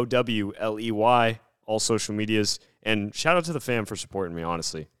BOWLEY, all social medias. And shout out to the fam for supporting me,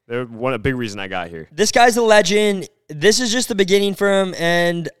 honestly. They're a big reason I got here. This guy's a legend. This is just the beginning for him,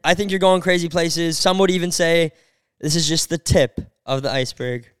 and I think you're going crazy places. Some would even say this is just the tip of the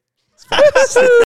iceberg.